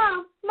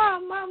 mom,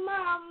 mom, mom,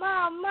 mom,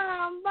 mom,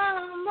 mom,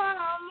 mom,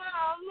 mom,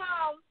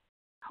 mom.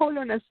 Hold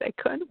on a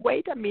second,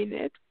 wait a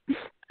minute.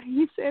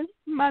 He says,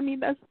 Mommy,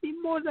 that's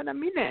been more than a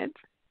minute.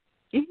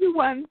 He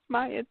wants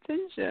my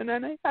attention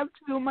and I have to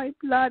do my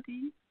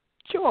bloody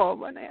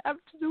job and I have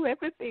to do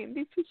everything.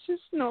 This is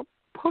just not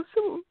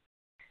possible.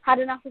 Had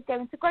enough of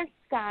going to grocery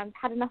scans,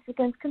 had enough of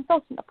going to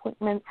consultant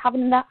appointments,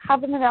 having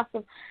enough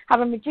of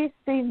having reduced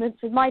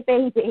movements with my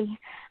baby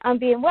and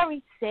being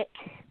worried sick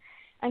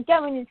and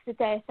going into the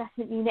day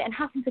assessment unit and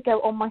having to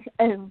go on my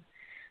own.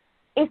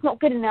 It's not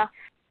good enough.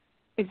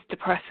 It's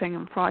depressing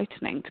and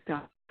frightening, to be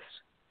honest.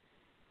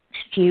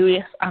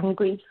 Furious,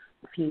 angry,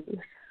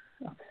 furious,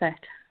 upset.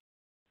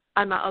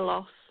 I'm at a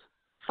loss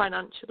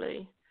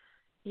financially,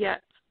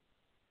 yet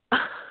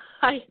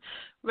I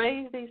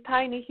raise these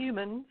tiny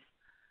humans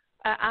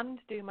and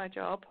do my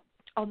job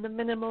on the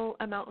minimal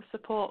amount of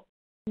support.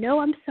 No,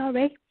 I'm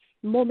sorry.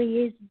 Mummy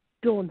is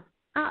done.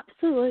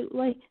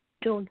 Absolutely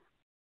done.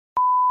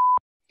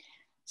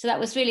 So that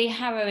was really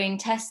harrowing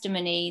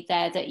testimony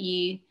there that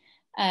you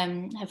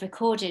have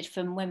recorded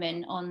from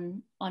women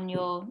on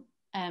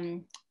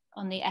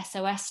the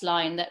SOS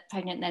line that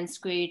Pregnant Then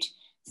Screwed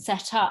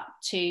set up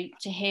to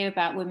hear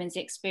about women's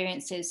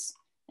experiences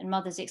and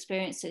mothers'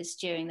 experiences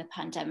during the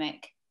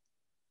pandemic.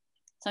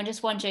 So I'm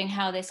just wondering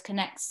how this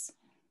connects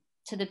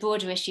to the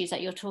broader issues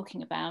that you're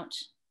talking about.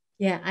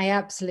 Yeah, I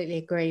absolutely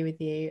agree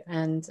with you,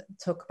 and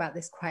talk about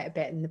this quite a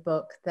bit in the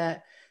book,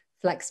 that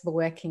flexible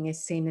working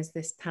is seen as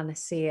this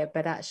panacea,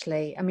 but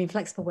actually, I mean,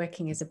 flexible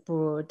working is a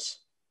broad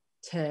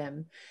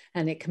term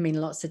and it can mean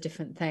lots of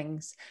different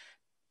things.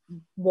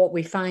 What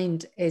we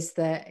find is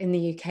that in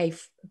the UK,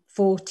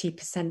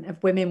 40%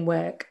 of women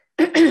work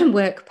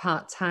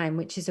part-time,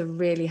 which is a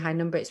really high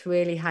number. It's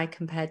really high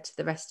compared to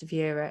the rest of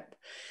Europe.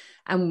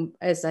 And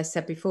as I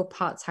said before,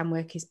 part-time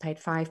work is paid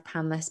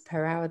 £5 less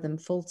per hour than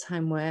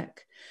full-time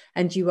work.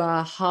 And you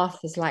are half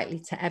as likely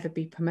to ever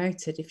be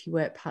promoted if you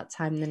work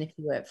part-time than if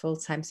you work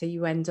full-time. So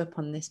you end up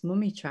on this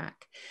mummy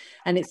track.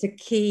 And it's a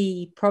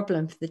key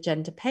problem for the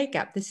gender pay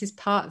gap. This is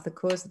part of the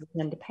cause of the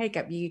gender pay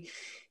gap. You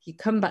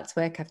come back to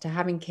work after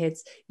having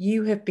kids,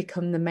 you have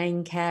become the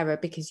main carer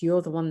because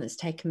you're the one that's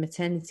taken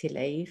maternity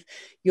leave.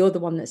 You're the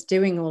one that's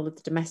doing all of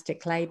the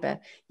domestic labour.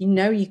 You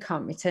know you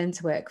can't return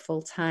to work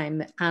full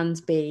time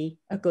and be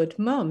a good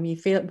mum. You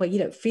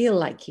don't feel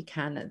like you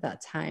can at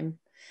that time.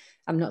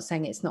 I'm not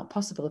saying it's not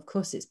possible. Of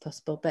course it's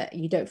possible, but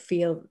you don't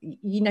feel,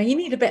 you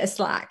need a bit of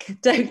slack,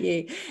 don't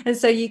you? And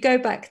so you go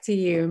back to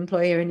your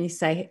employer and you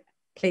say,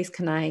 please,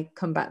 can I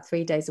come back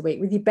 3 days a week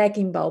with your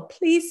begging bowl?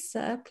 Please,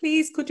 sir,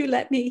 please, could you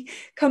let me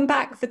come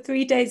back for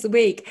 3 days a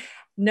week?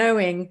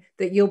 Knowing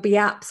that you'll be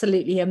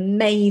absolutely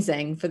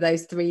amazing for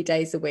those 3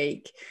 days a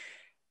week.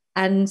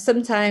 And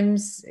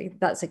sometimes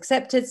that's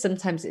accepted,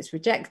 sometimes it's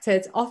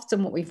rejected.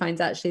 Often what we find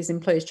actually is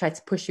employers try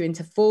to push you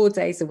into 4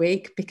 days a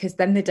week because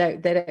then they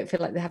don't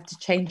feel like they have to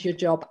change your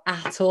job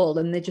at all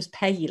and they just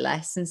pay you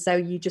less. And so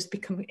you just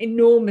become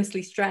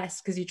enormously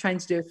stressed because you're trying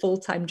to do a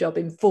full-time job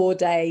in 4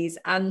 days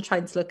and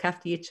trying to look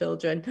after your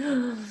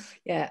children.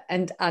 Yeah,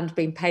 and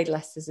being paid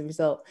less as a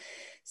result.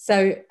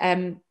 So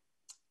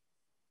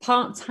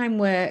part-time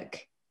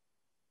work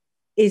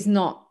is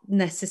not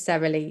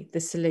necessarily the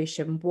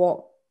solution.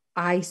 What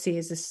I see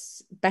as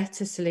a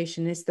better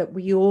solution is that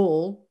we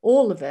all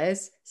of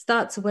us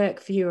start to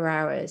work fewer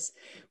hours.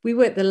 We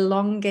work the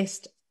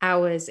longest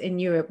hours in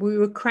Europe. We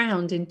were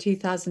crowned in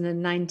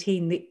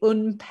 2019 the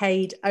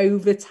unpaid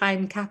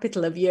overtime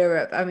capital of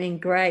Europe. I mean,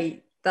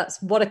 great.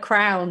 That's what a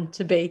crown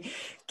to be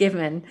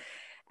given.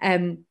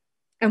 And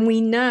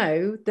we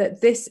know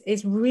that this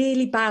is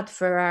really bad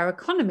for our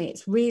economy.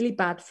 It's really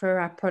bad for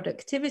our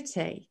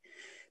productivity.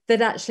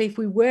 That actually, if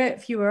we work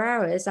fewer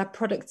hours, our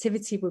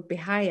productivity would be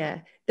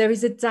higher. There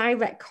is a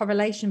direct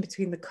correlation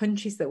between the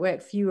countries that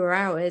work fewer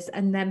hours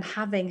and them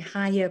having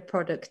higher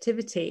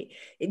productivity.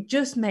 It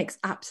just makes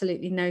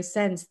absolutely no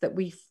sense that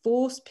we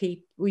force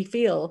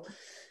people,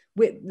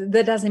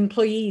 that as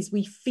employees,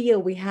 we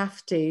feel we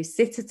have to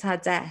sit at our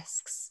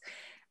desks,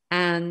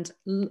 and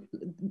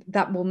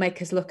that will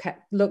make us look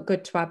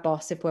good to our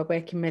boss if we're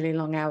working really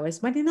long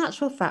hours, when in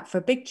actual fact, for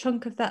a big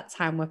chunk of that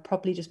time, we're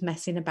probably just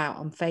messing about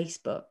on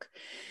Facebook.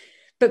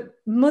 But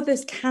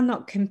mothers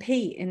cannot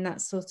compete in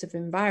that sort of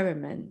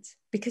environment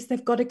because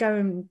they've got to go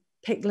and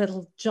pick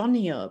little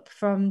Johnny up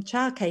from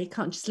childcare. You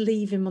can't just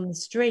leave him on the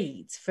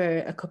street for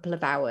a couple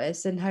of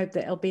hours and hope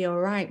that it'll be all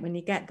right when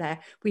you get there.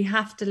 We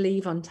have to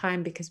leave on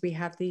time because we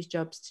have these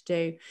jobs to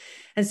do.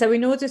 And so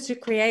in order to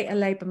create a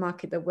labour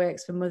market that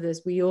works for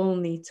mothers, we all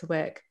need to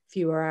work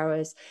fewer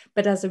hours.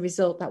 But as a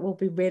result, that will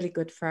be really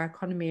good for our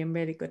economy and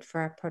really good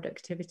for our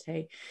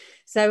productivity.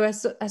 So I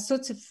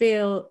sort of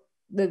feel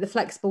that the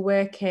flexible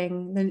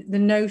working, the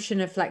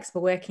notion of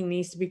flexible working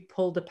needs to be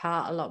pulled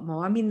apart a lot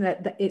more. I mean,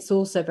 that it's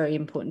also very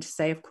important to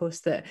say, of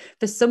course, that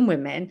for some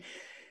women,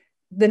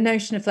 the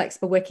notion of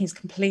flexible working is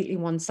completely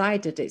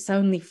one-sided. It's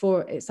only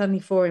for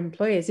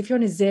employers. If you're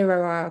on a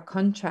 0-hour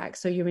contract,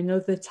 so you're in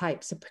other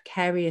types of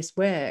precarious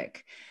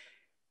work,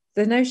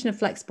 the notion of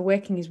flexible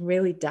working is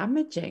really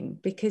damaging,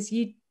 because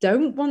you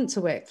don't want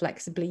to work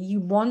flexibly. You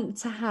want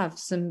to have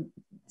some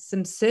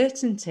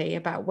certainty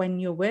about when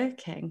you're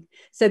working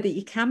so that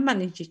you can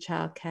manage your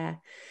childcare,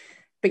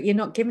 but you're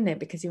not given it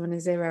because you want a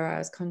 0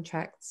 hours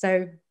contract.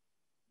 So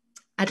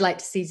I'd like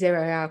to see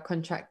 0 hour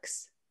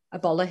contracts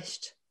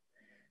abolished.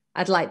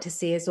 I'd like to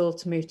see us all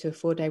to move to a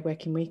 4-day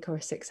working week or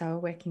a 6 hour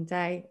working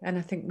day. And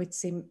I think we'd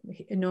see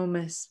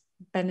enormous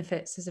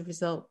benefits as a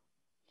result.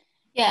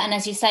 Yeah, and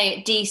as you say,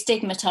 it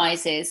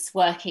destigmatizes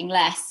working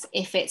less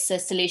if it's a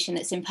solution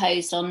that's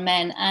imposed on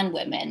men and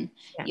women.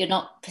 Yeah. You're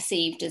not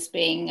perceived as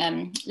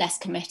being less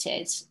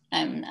committed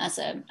as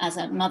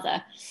a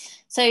mother.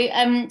 So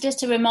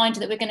just a reminder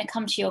that we're going to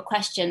come to your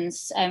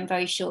questions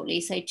very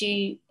shortly. So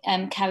do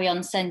carry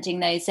on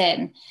sending those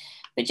in.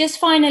 But just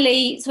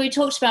finally, so we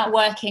talked about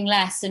working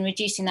less and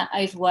reducing that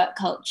overwork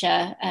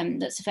culture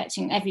that's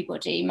affecting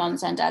everybody,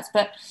 mums and dads.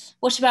 But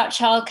what about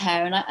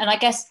childcare? And I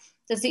guess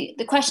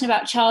the question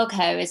about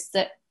childcare is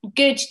that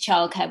good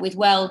childcare with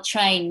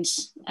well-trained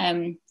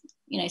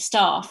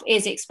staff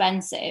is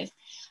expensive.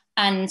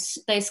 And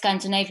those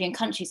Scandinavian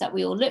countries that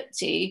we all look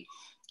to,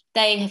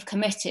 they have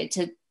committed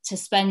to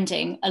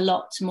spending a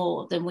lot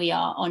more than we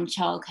are on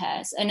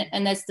childcare.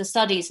 And there's the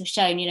studies have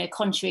shown,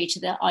 contrary to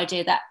the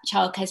idea that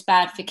childcare is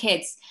bad for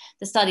kids,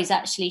 the studies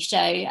actually show,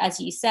 as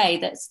you say,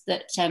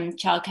 that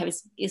childcare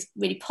is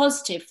really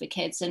positive for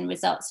kids and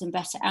results in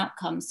better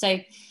outcomes. So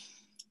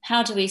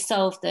how do we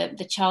solve the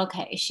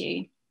childcare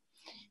issue?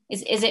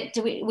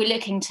 We're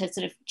looking to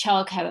sort of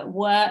childcare at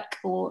work,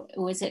 or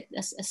is it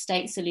a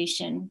state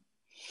solution?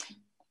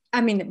 I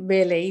mean,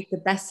 really, the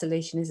best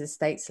solution is a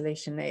state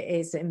solution. It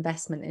is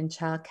investment in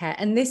childcare.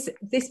 And this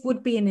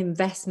would be an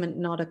investment,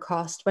 not a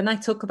cost. When I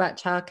talk about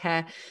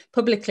childcare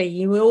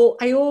publicly,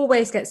 I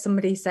always get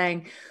somebody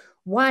saying,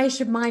 why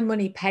should my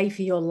money pay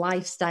for your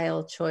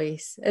lifestyle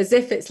choice? As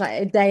if it's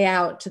like a day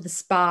out to the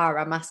spa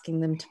I'm asking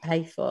them to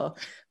pay for,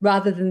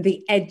 rather than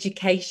the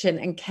education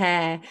and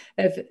care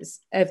of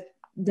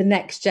the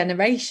next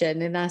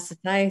generation in our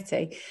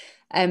society.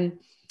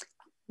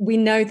 We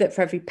know that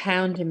for every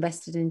 £1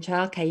 invested in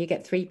childcare, you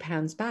get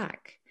 £3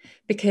 back,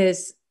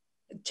 because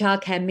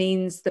childcare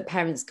means that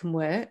parents can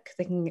work,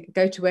 they can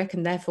go to work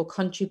and therefore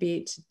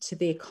contribute to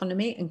the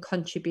economy and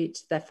contribute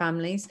to their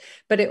families.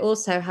 But it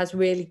also has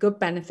really good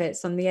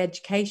benefits on the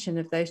education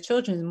of those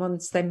children. And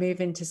once they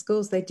move into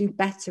schools, they do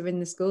better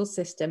in the school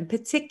system,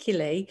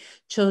 particularly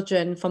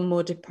children from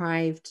more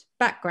deprived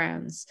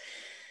backgrounds.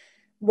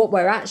 What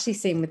we're actually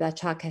seeing with our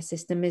childcare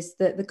system is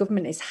that the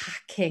government is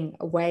hacking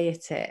away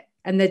at it.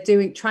 And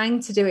they're trying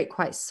to do it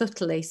quite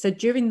subtly. So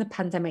during the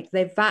pandemic,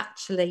 they've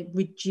actually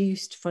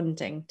reduced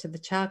funding to the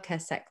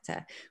childcare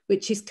sector,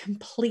 which is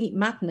complete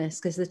madness,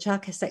 because the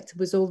childcare sector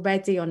was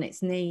already on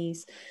its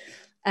knees.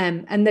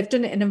 And they've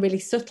done it in a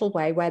really subtle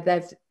way, where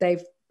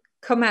they've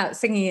come out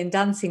singing and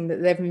dancing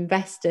that they've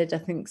invested, I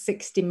think,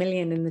 60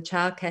 million in the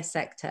childcare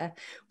sector.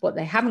 What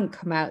they haven't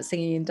come out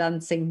singing and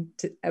dancing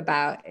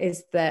about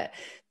is that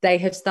they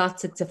have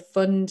started to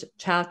fund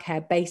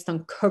childcare based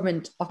on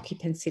current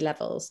occupancy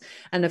levels.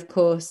 And of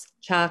course,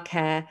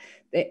 childcare,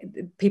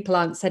 people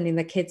aren't sending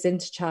their kids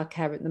into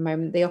childcare at the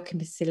moment. The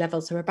occupancy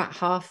levels are about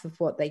half of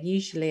what they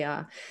usually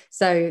are.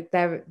 So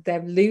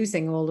they're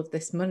losing all of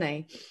this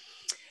money.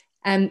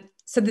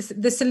 So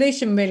the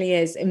solution really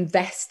is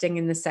investing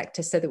in the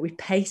sector so that we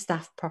pay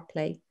staff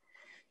properly,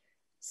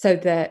 so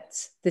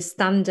that the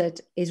standard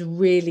is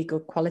really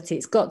good quality.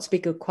 It's got to be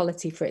good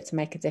quality for it to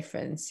make a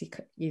difference.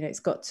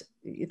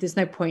 There's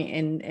no point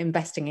in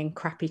investing in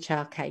crappy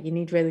childcare. You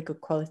need really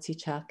good quality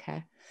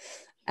childcare.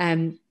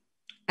 And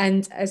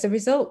as a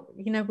result,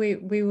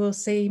 we will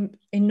see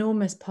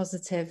enormous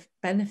positive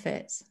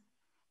benefits.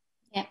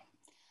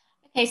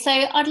 Okay, so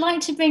I'd like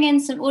to bring in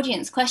some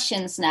audience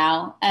questions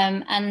now,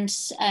 and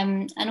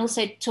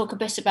also talk a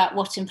bit about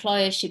what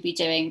employers should be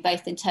doing,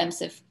 both in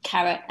terms of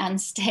carrot and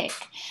stick.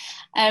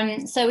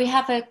 So we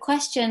have a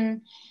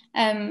question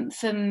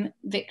from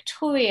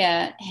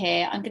Victoria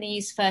here. I'm going to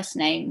use first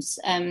names.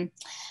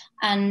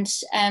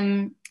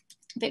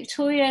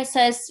 Victoria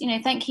says,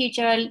 thank you,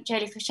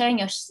 Joeli, for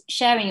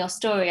sharing your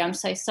story. I'm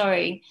so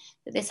sorry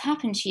that this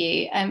happened to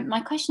you.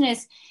 My question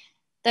is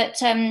that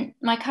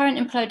my current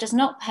employer does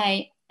not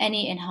pay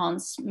any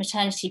enhanced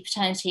maternity,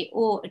 paternity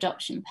or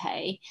adoption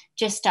pay,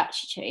 just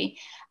statutory.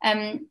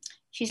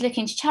 She's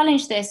looking to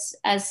challenge this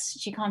as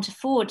she can't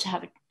afford to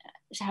have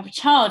a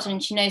child,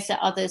 and she knows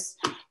that others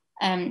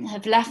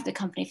have left the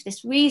company for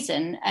this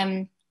reason.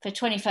 For a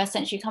 21st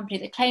century company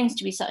that claims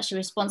to be such a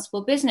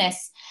responsible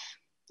business,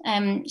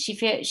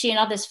 she and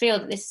others feel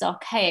that this is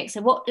archaic.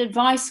 So what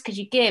advice could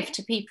you give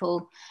to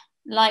people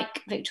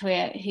like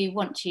Victoria who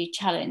want to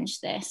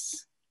challenge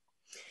this?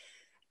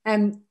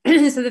 So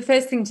the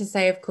first thing to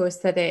say, of course,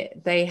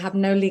 that they have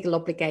no legal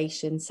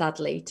obligation,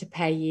 sadly, to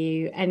pay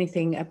you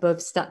anything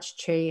above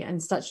statutory,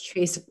 and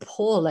statutory is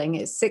appalling.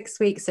 It's 6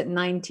 weeks at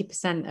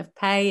 90% of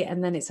pay,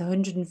 and then it's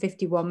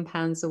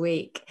 £151 a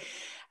week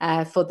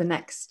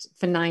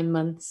for 9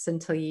 months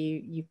until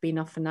you've been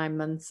off for 9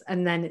 months,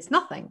 and then it's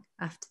nothing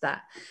after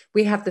that.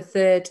 We have the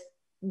third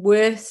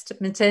worst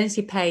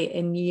maternity pay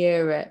in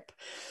Europe.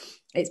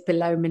 It's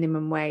below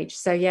minimum wage.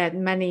 So yeah,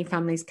 many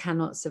families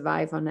cannot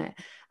survive on it,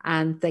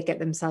 and they get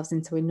themselves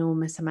into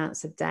enormous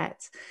amounts of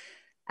debt.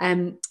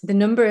 The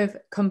number of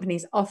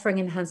companies offering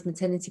enhanced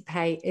maternity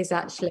pay is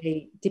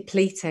actually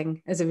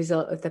depleting as a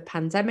result of the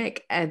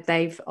pandemic.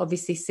 They've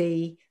obviously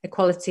see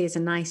equality as a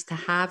nice to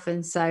have,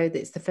 and so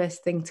it's the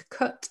first thing to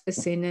cut as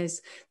soon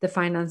as the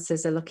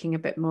finances are looking a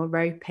bit more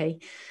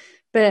ropey.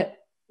 But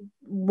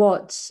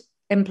what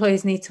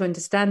employers need to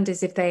understand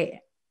is if they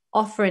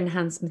offer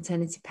enhanced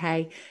maternity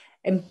pay,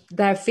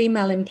 their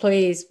female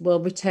employees will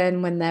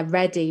return when they're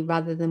ready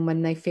rather than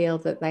when they feel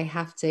that they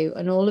have to.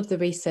 And all of the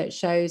research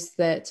shows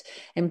that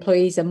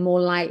employees are more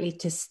likely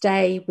to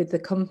stay with the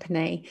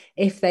company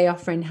if they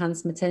offer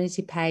enhanced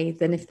maternity pay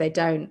than if they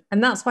don't.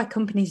 And that's why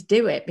companies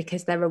do it,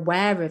 because they're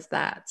aware of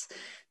that.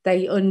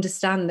 They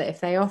understand that if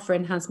they offer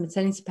enhanced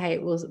maternity pay,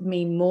 it will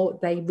mean more,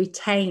 they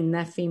retain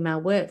their female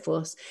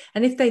workforce.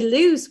 And if they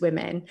lose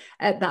women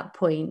at that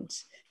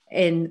point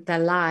in their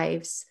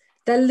lives,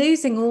 they're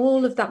losing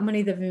all of that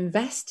money they've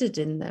invested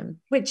in them,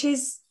 which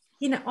is,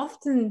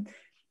 often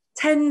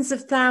tens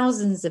of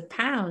thousands of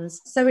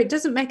pounds. So it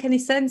doesn't make any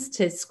sense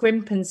to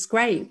scrimp and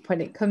scrape when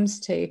it comes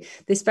to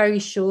this very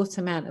short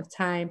amount of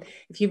time.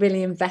 If you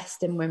really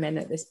invest in women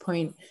at this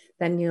point,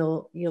 then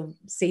you'll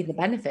see the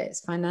benefits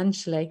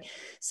financially.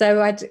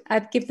 So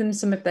I'd give them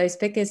some of those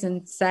figures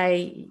and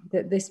say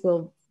that this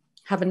will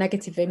have a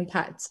negative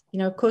impact,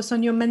 of course,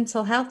 on your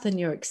mental health and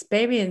your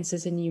experience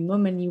as a new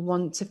mum, and you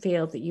want to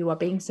feel that you are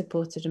being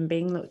supported and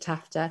being looked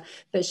after,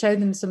 but show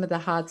them some of the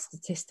hard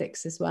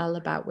statistics as well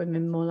about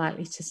women more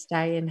likely to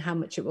stay and how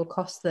much it will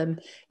cost them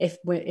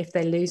if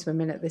they lose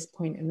women at this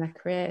point in their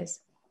careers.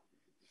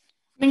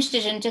 I'm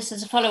interested in, just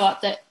as a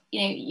follow-up, that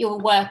your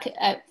work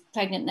at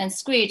Pregnant Then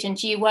Screwed, and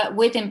do you work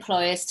with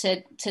employers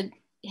to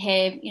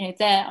hear,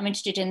 I'm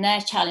interested in their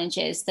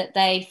challenges that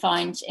they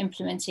find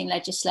implementing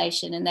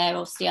legislation, and they're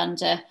obviously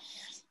under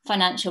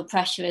financial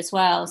pressure as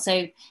well.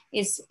 So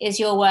is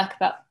your work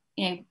about,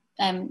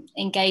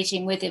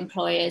 engaging with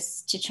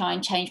employers to try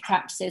and change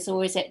practices,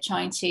 or is it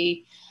trying to,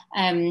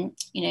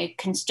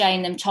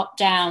 constrain them top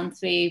down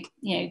through,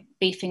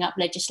 beefing up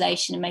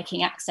legislation and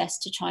making access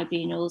to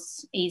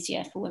tribunals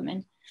easier for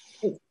women?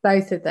 It's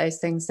both of those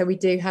things. So we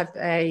do have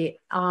a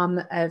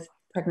arm of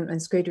Pregnant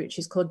and Screwed, which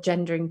is called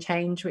Gendering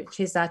Change, which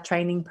is our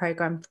training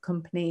program for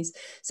companies.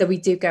 So we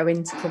do go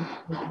into companies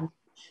and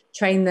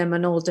train them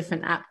on all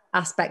different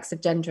aspects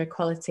of gender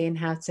equality and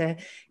how to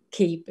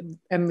keep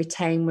and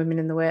retain women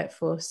in the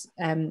workforce.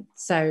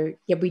 So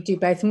yeah, we do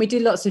both, and we do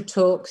lots of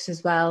talks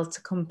as well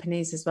to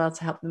companies as well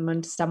to help them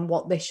understand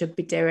what they should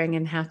be doing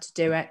and how to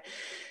do it.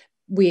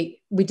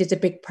 We did a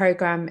big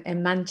program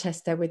in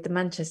Manchester with the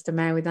Manchester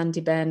Mayor, with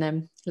Andy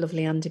Burnham,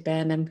 lovely Andy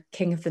Burnham,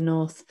 King of the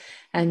North,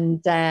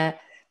 and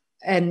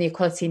the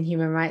Equality and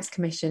Human Rights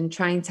Commission,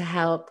 trying to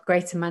help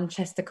Greater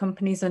Manchester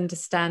companies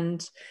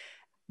understand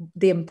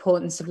the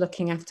importance of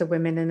looking after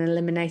women and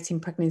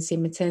eliminating pregnancy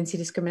and maternity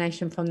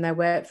discrimination from their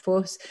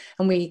workforce.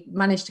 And we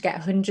managed to get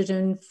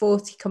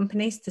 140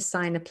 companies to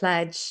sign a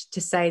pledge to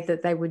say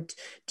that they would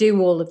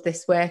do all of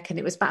this work. And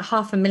it was about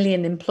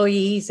 500,000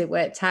 employees it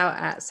worked out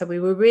at. So we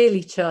were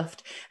really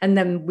chuffed. And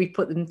then we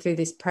put them through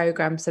this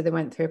program. So they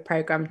went through a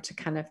program to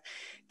kind of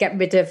get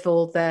rid of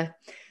all the,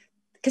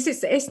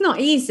 because it's not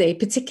easy,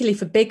 particularly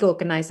for big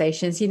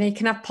organizations. You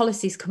can have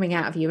policies coming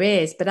out of your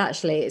ears, but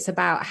actually it's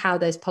about how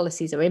those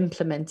policies are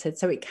implemented.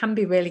 So it can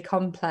be really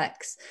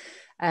complex.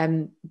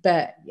 And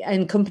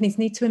companies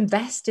need to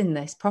invest in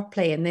this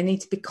properly, and they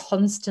need to be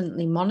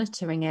constantly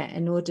monitoring it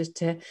in order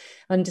to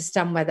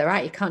understand where they're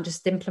at. You can't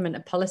just implement a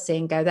policy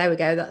and go, there we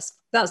go,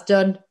 that's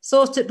done.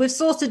 Sorted. We've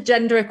sorted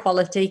gender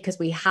equality because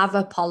we have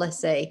a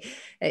policy.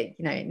 It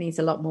needs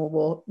a lot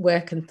more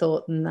work and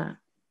thought than that.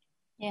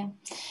 Yeah.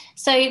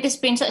 So this has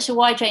been such a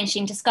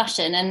wide-ranging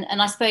discussion,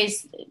 and I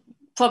suppose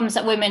problems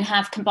that women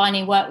have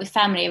combining work with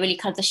family are really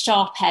kind of the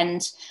sharp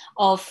end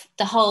of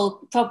the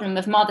whole problem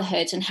of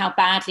motherhood and how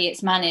badly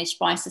it's managed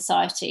by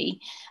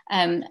society,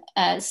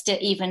 still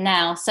even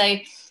now. So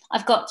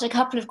I've got a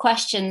couple of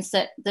questions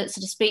that sort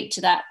of speak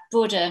to that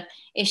broader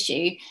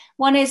issue.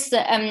 One is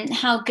that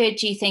how good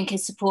do you think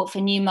is support for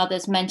new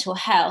mothers' mental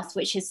health,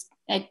 which is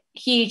a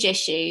huge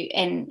issue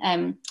in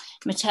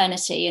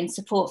maternity, and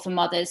support for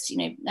mothers.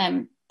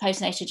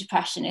 Postnatal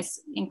depression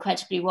is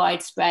incredibly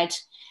widespread,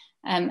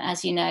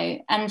 as you know.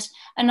 And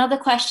another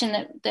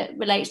question that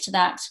relates to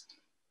that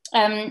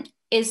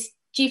is,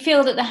 do you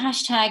feel that the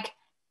hashtag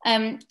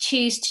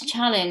Choose to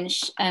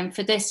Challenge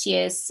for this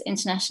year's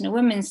International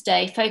Women's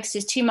Day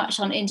focuses too much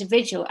on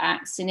individual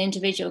acts in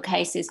individual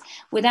cases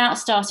without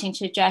starting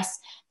to address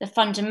the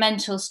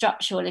fundamental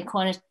structural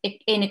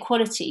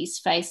inequalities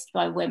faced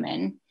by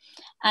women?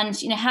 And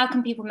how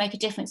can people make a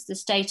difference to the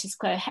status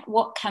quo?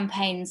 What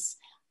campaigns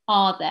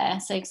are there?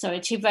 So, sorry,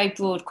 two very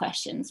broad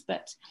questions,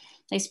 but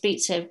they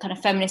speak to kind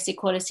of feminist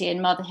equality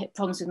and motherhood,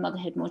 problems with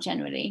motherhood more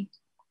generally.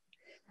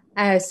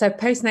 So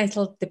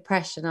postnatal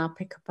depression, I'll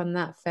pick up on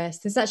that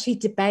first. There's actually a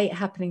debate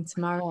happening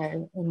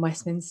tomorrow in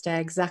Westminster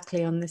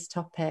exactly on this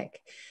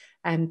topic.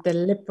 the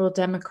Liberal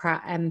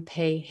Democrat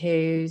MP,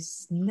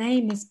 whose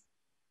name is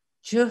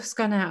just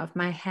gone out of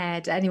my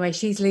head. Anyway,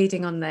 she's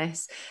leading on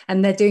this,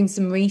 and they're doing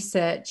some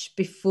research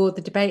before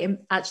the debate. And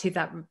actually,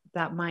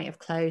 that might have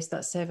closed.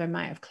 That survey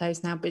might have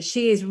closed now. But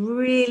she is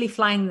really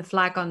flying the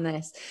flag on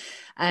this,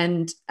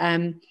 and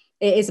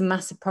it is a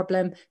massive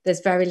problem.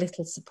 There's very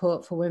little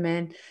support for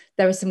women.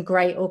 There are some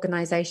great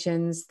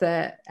organisations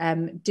that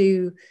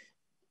do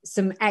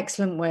some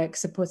excellent work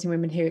supporting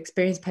women who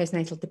experience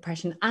postnatal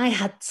depression. I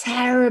had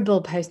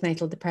terrible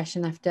postnatal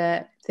depression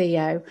after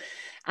Theo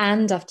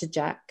and after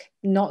Jack.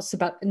 Not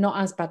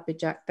as bad with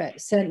Jack,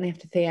 but certainly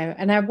after Theo.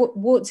 And I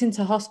walked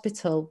into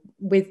hospital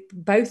with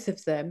both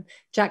of them.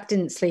 Jack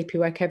didn't sleep. He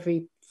woke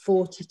every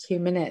 42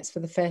 minutes for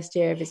the first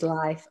year of his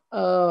life.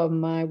 Oh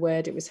my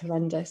word, it was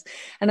horrendous.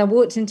 And I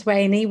walked into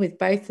A&E with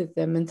both of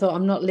them and thought,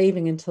 I'm not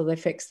leaving until they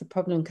fix the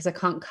problem, because I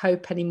can't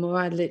cope anymore.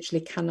 I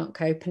literally cannot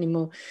cope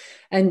anymore.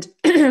 And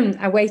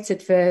I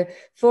waited for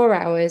 4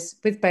 hours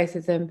with both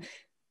of them,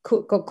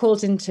 got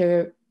called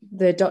into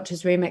the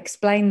doctor's room,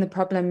 explained the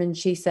problem, and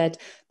she said,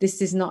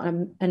 this is not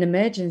an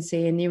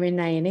emergency and you're in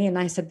A&E. And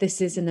I said, this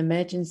is an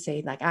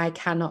emergency. Like, I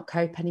cannot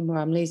cope anymore.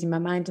 I'm losing my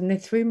mind. And they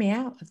threw me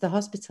out of the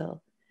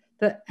hospital.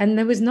 And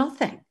there was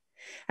nothing.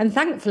 And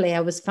thankfully, I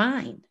was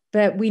fine.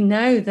 But we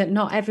know that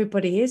not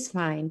everybody is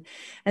fine.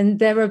 And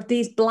there are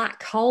these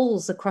black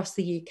holes across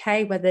the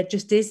UK where there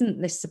just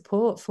isn't this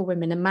support for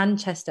women. In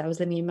Manchester, I was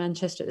living in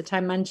Manchester at the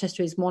time,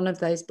 Manchester is one of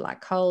those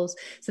black holes.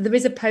 So there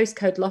is a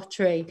postcode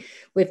lottery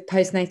with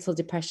postnatal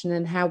depression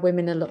and how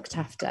women are looked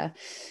after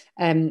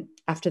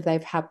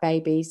they've had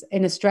babies.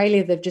 In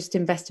Australia, they've just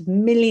invested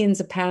millions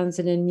of pounds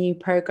in a new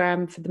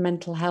programme for the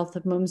mental health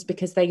of mums,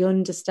 because they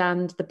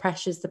understand the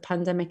pressures the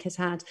pandemic has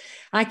had.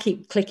 I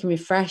keep clicking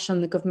refresh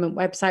on the government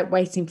website,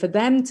 waiting for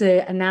them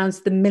to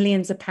announce the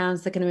millions of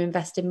pounds they're going to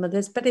invest in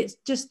mothers, but it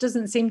just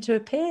doesn't seem to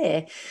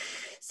appear.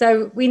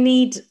 So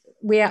we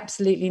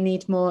absolutely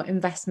need more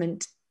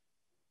investment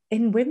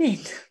in women.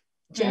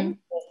 And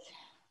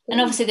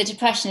obviously the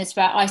depression is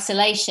about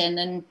isolation,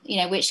 and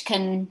which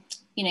can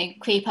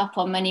creep up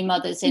on many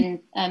mothers in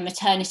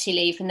maternity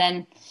leave, and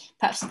then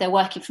perhaps if they're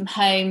working from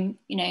home,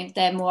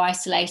 they're more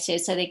isolated,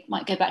 so they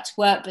might go back to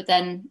work but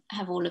then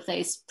have all of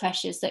those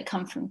pressures that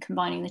come from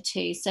combining the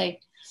two. So,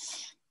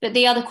 but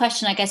the other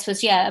question, I guess,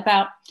 was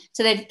about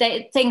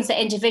they things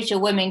that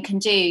individual women can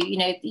do.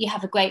 You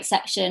have a great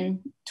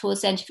section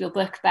towards the end of your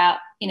book about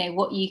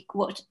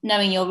what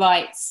knowing your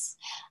rights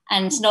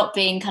and not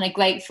being kind of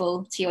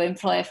grateful to your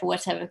employer for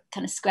whatever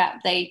kind of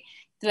scrap they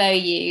throw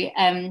you.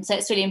 So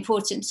it's really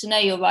important to know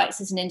your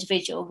rights as an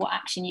individual, what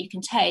action you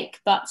can take,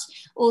 but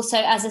also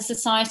as a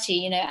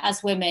society,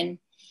 as women,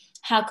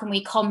 how can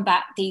we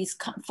combat these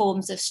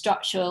forms of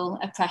structural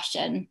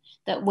oppression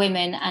that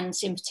women, and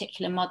in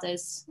particular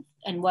mothers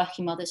and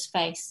working mothers,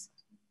 face?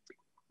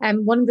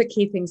 One of the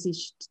key things you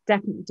should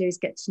definitely do is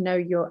get to know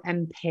your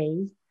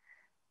MP.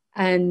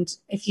 And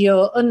if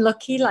you're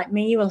unlucky like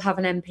me, you will have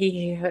an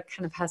MP who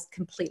kind of has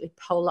completely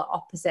polar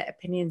opposite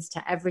opinions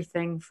to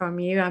everything from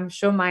you. I'm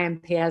sure my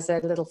MP has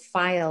a little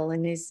file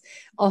in his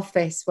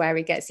office where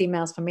he gets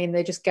emails from me and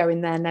they just go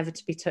in there never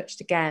to be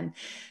touched again.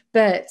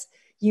 But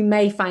you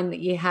may find that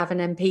you have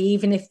an MP,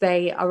 even if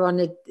they are on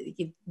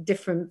a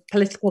different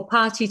political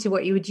party to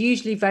what you would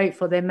usually vote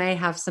for, they may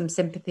have some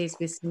sympathies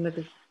with some of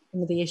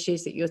the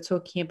issues that you're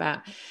talking about.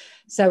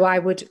 So I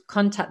would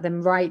contact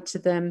them, write to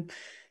them,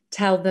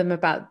 tell them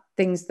about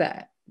things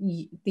that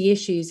the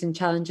issues and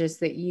challenges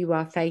that you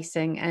are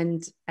facing,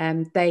 and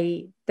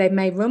they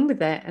may run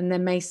with it and they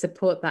may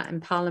support that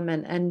in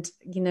Parliament. And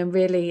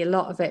really a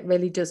lot of it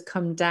really does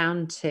come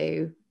down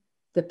to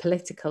the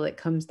political, it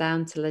comes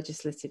down to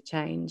legislative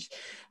change.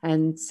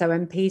 And so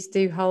MPs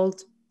do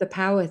hold the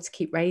power to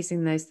keep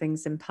raising those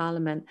things in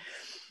Parliament.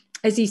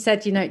 As you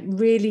said,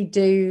 really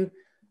do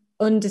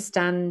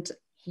understand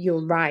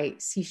your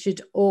rights. You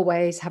should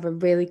always have a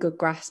really good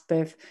grasp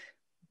of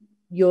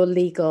your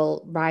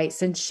legal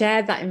rights and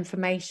share that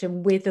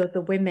information with other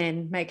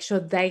women. Make sure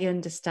they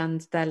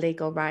understand their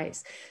legal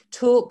rights.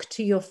 Talk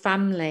to your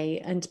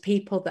family and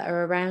people that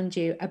are around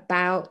you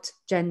about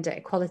gender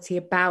equality,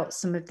 about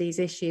some of these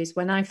issues.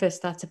 When I first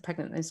started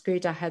Pregnant Then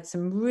Screwed, I had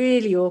some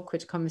really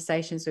awkward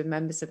conversations with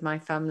members of my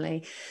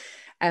family.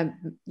 My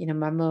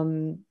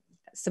mum,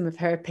 some of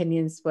her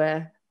opinions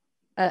were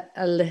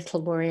a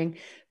little worrying.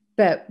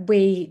 But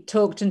we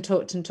talked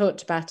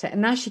about it,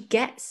 and now she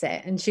gets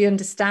it and she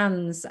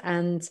understands,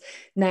 and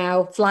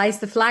now flies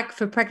the flag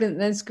for Pregnant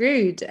Then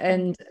Screwed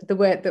and the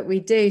work that we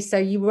do. So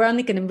you were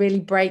only going to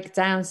really break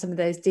down some of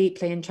those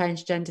deeply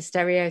entrenched gender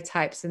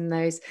stereotypes and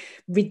those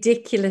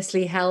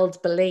ridiculously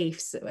held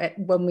beliefs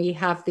when we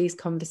have these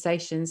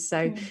conversations.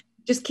 So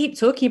just keep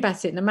talking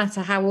about it, no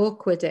matter how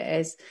awkward it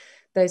is.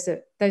 Those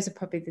are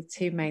probably the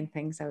two main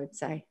things I would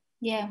say.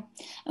 Yeah,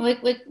 and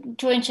we're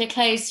drawing to a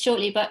close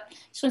shortly, but I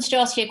just wanted to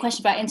ask you a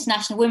question about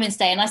International Women's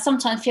Day. And I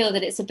sometimes feel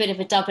that it's a bit of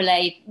a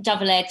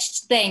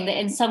double-edged thing, that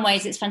in some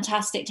ways it's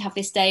fantastic to have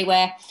this day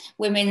where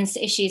women's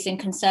issues and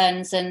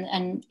concerns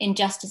and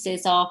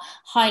injustices are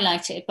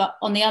highlighted. But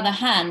on the other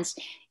hand,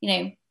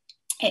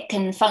 it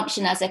can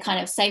function as a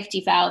kind of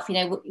safety valve. You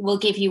know, we'll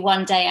give you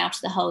one day out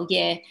of the whole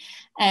year.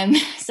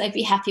 So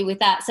be happy with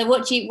that. So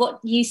what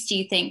use do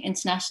you think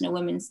International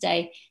Women's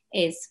Day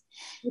is?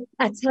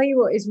 I tell you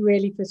what is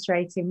really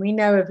frustrating. We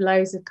know of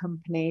loads of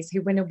companies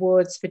who win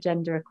awards for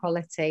gender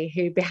equality,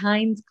 who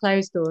behind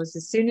closed doors,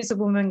 as soon as a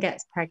woman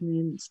gets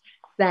pregnant,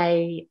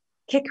 they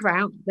kick her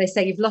out. They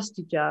say, you've lost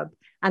your job.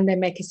 And they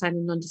make her sign a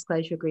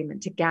non-disclosure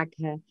agreement to gag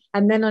her.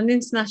 And then on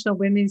International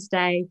Women's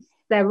Day,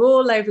 they're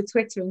all over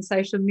Twitter and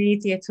social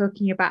media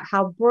talking about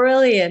how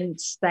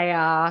brilliant they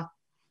are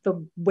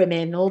for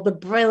women, all the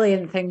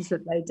brilliant things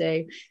that they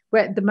do.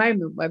 Where at the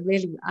moment, we're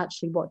really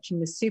actually watching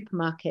the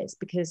supermarkets,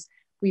 because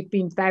we've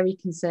been very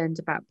concerned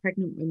about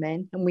pregnant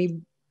women, and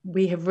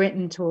we have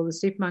written to all the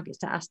supermarkets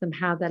to ask them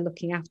how they're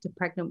looking after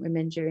pregnant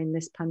women during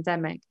this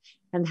pandemic,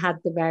 and had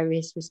the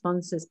various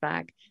responses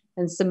back.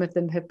 And some of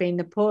them have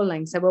been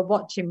appalling. So we're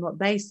watching what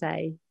they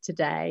say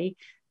today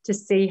to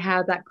see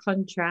how that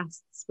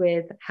contrasts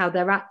with how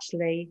they're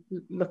actually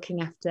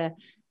looking after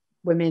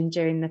women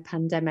during the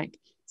pandemic.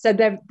 So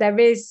there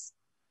is,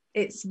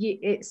 it's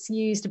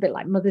used a bit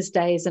like Mother's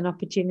Day as an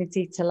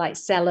opportunity to like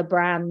sell a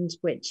brand,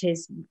 which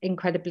is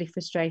incredibly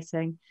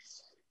frustrating.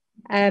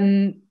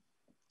 It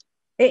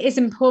is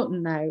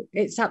important though.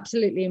 It's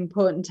absolutely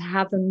important to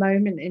have a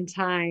moment in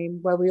time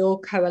where we all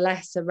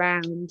coalesce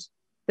around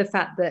the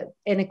fact that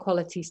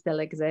inequality still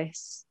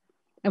exists.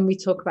 And we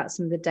talk about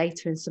some of the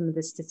data and some of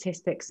the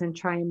statistics, and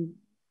try and,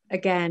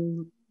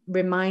 again,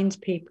 remind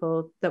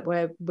people that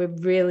we're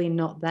really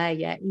not there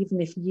yet.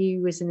 Even if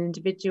you as an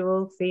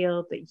individual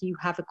feel that you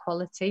have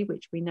equality,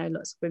 which we know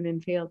lots of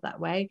women feel that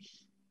way,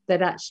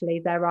 that actually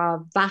there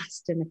are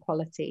vast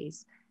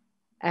inequalities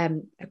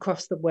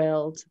across the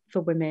world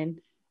for women,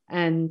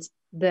 and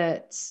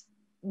that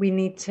we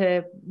need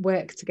to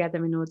work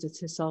together in order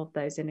to solve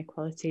those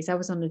inequalities. I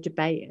was on a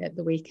debate at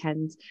the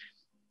weekend,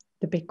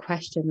 the big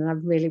question, and I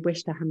really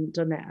wished I hadn't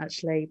done it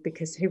actually,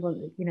 because who wants,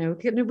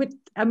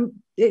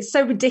 it's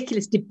so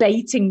ridiculous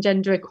debating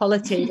gender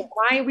equality.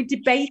 Why are we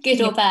debating?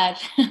 Good or bad?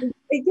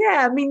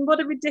 Yeah, I mean, what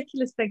a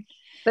ridiculous thing.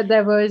 But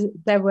there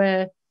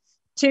were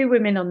two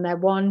women on there,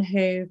 one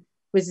who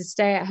was a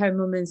stay-at-home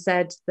mum and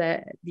said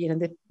that,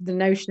 the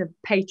notion of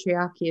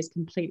patriarchy is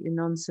completely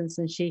nonsense,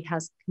 and she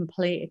has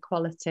complete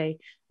equality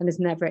and has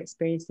never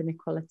experienced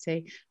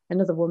inequality.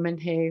 Another woman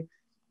who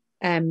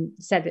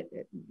said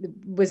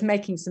was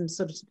making some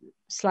sort of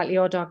slightly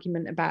odd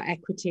argument about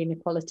equity and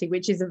equality,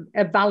 which is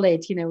a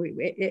valid,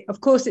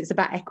 of course it's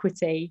about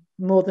equity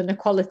more than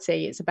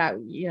equality. It's about,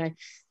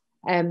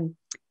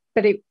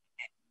 but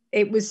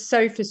it was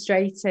so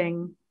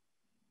frustrating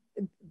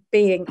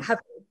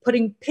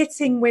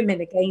pitting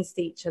women against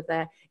each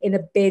other in a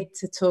bid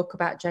to talk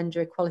about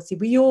gender equality.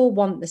 We all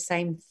want the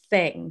same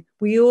thing.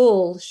 We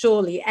all,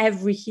 surely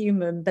every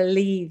human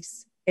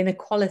believes in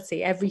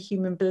equality. Every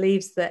human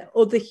believes that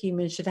other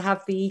humans should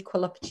have the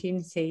equal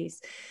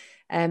opportunities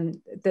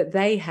that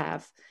they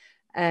have.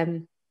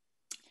 And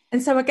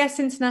so I guess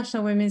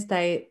International Women's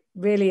Day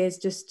really is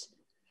just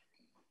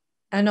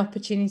an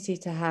opportunity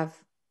to have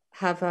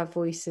our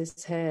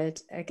voices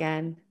heard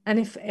again. And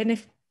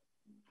if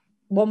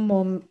one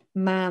more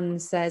man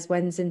says,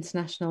 when's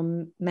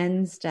International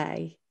Men's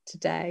Day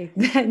today,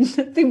 then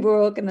I think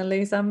we're all going to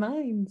lose our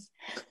minds.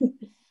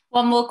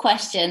 One more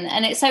question,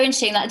 and it's so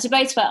interesting, that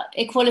debate about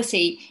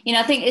equality,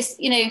 I think it's,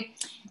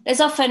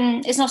 there's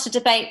often, it's not a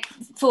debate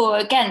for or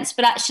against,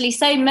 but actually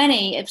so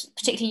many,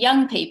 particularly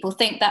young people,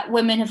 think that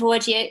women have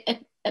already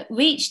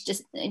reached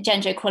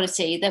gender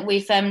equality, that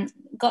we've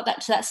got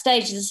that to that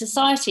stage as a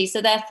society.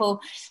 So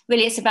therefore,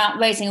 really it's about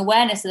raising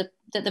awareness that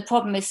the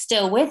problem is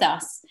still with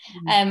us.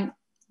 Mm-hmm.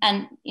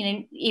 And,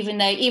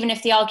 even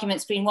if the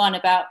argument's been won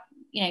about,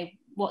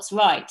 what's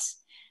right.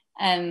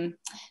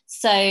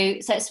 So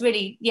it's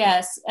really,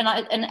 yes.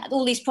 And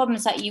all these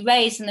problems that you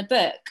raise in the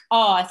book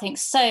are, I think,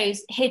 so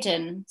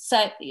hidden,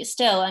 so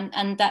still,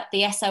 and that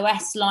the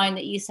SOS line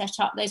that you set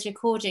up, those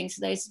recordings,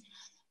 those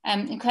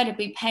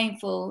incredibly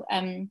painful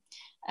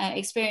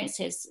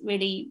experiences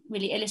really,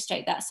 really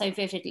illustrate that so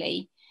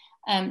vividly,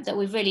 that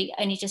we've really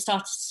only just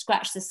started to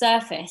scratch the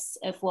surface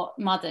of what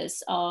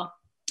mothers are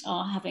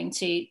having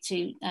to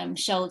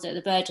shoulder,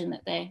 the burden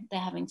that they're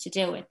having to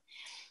deal with.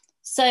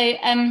 So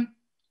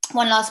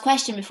one last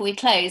question before we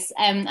close,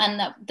 and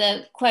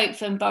the quote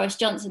from Boris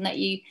Johnson that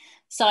you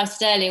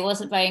cited earlier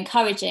wasn't very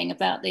encouraging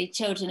about the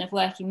children of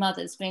working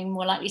mothers being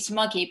more likely to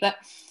mug you, but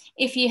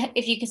if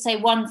you could say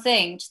one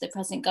thing to the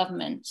present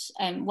government,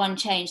 one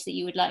change that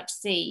you would like to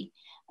see,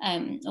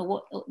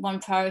 or one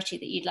priority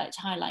that you'd like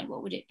to highlight,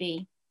 what would it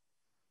be?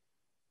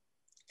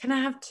 Can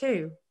I have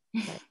two?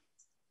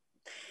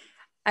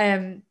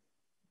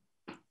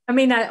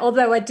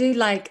 Although I do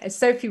like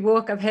Sophie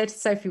Walker, I've heard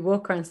Sophie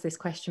Walker answer this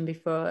question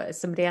before.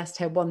 Somebody asked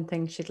her one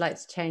thing she'd like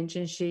to change,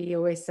 and she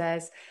always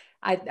says,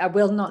 I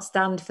will not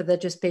stand for there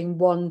just being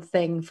one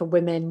thing for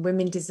women.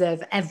 Women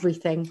deserve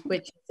everything,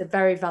 which is a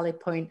very valid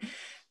point.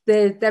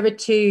 There are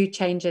two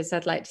changes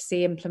I'd like to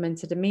see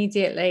implemented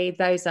immediately.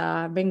 Those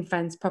are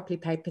ring-fence, properly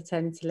paid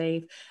paternity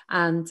leave,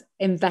 and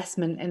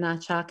investment in our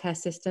childcare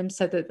system,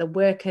 so that the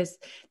workers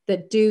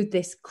that do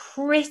this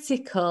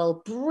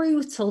critical,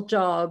 brutal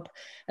job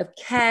of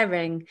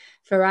caring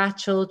for our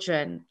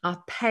children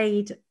are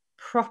paid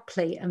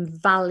properly and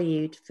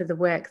valued for the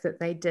work that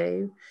they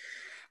do.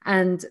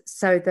 And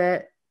so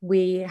that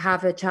we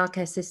have a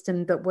childcare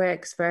system that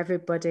works for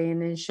everybody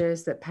and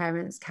ensures that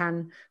parents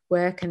can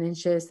work and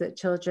ensures that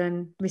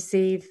children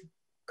receive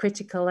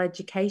critical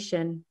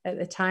education at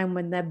the time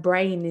when their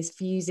brain is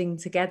fusing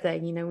together.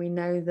 You know, we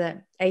know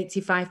that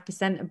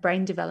 85% of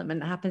brain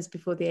development happens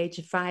before the age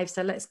of 5.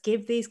 So let's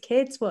give these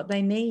kids what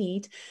they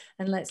need,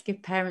 and let's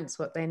give parents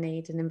what they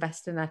need, and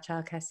invest in our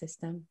childcare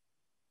system.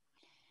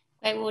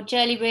 Great. Well,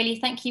 Joeli Brearley,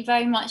 thank you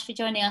very much for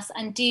joining us,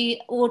 and do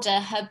order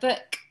her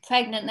book,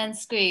 Pregnant Then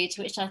Screwed,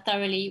 which I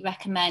thoroughly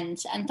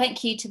recommend. And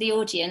thank you to the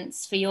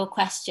audience for your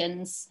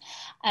questions,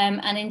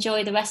 and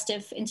enjoy the rest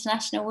of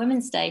International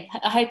Women's Day.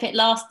 I hope it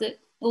lasts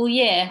all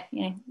year.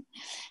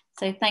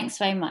 So thanks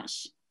very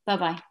much.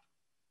 Bye-bye.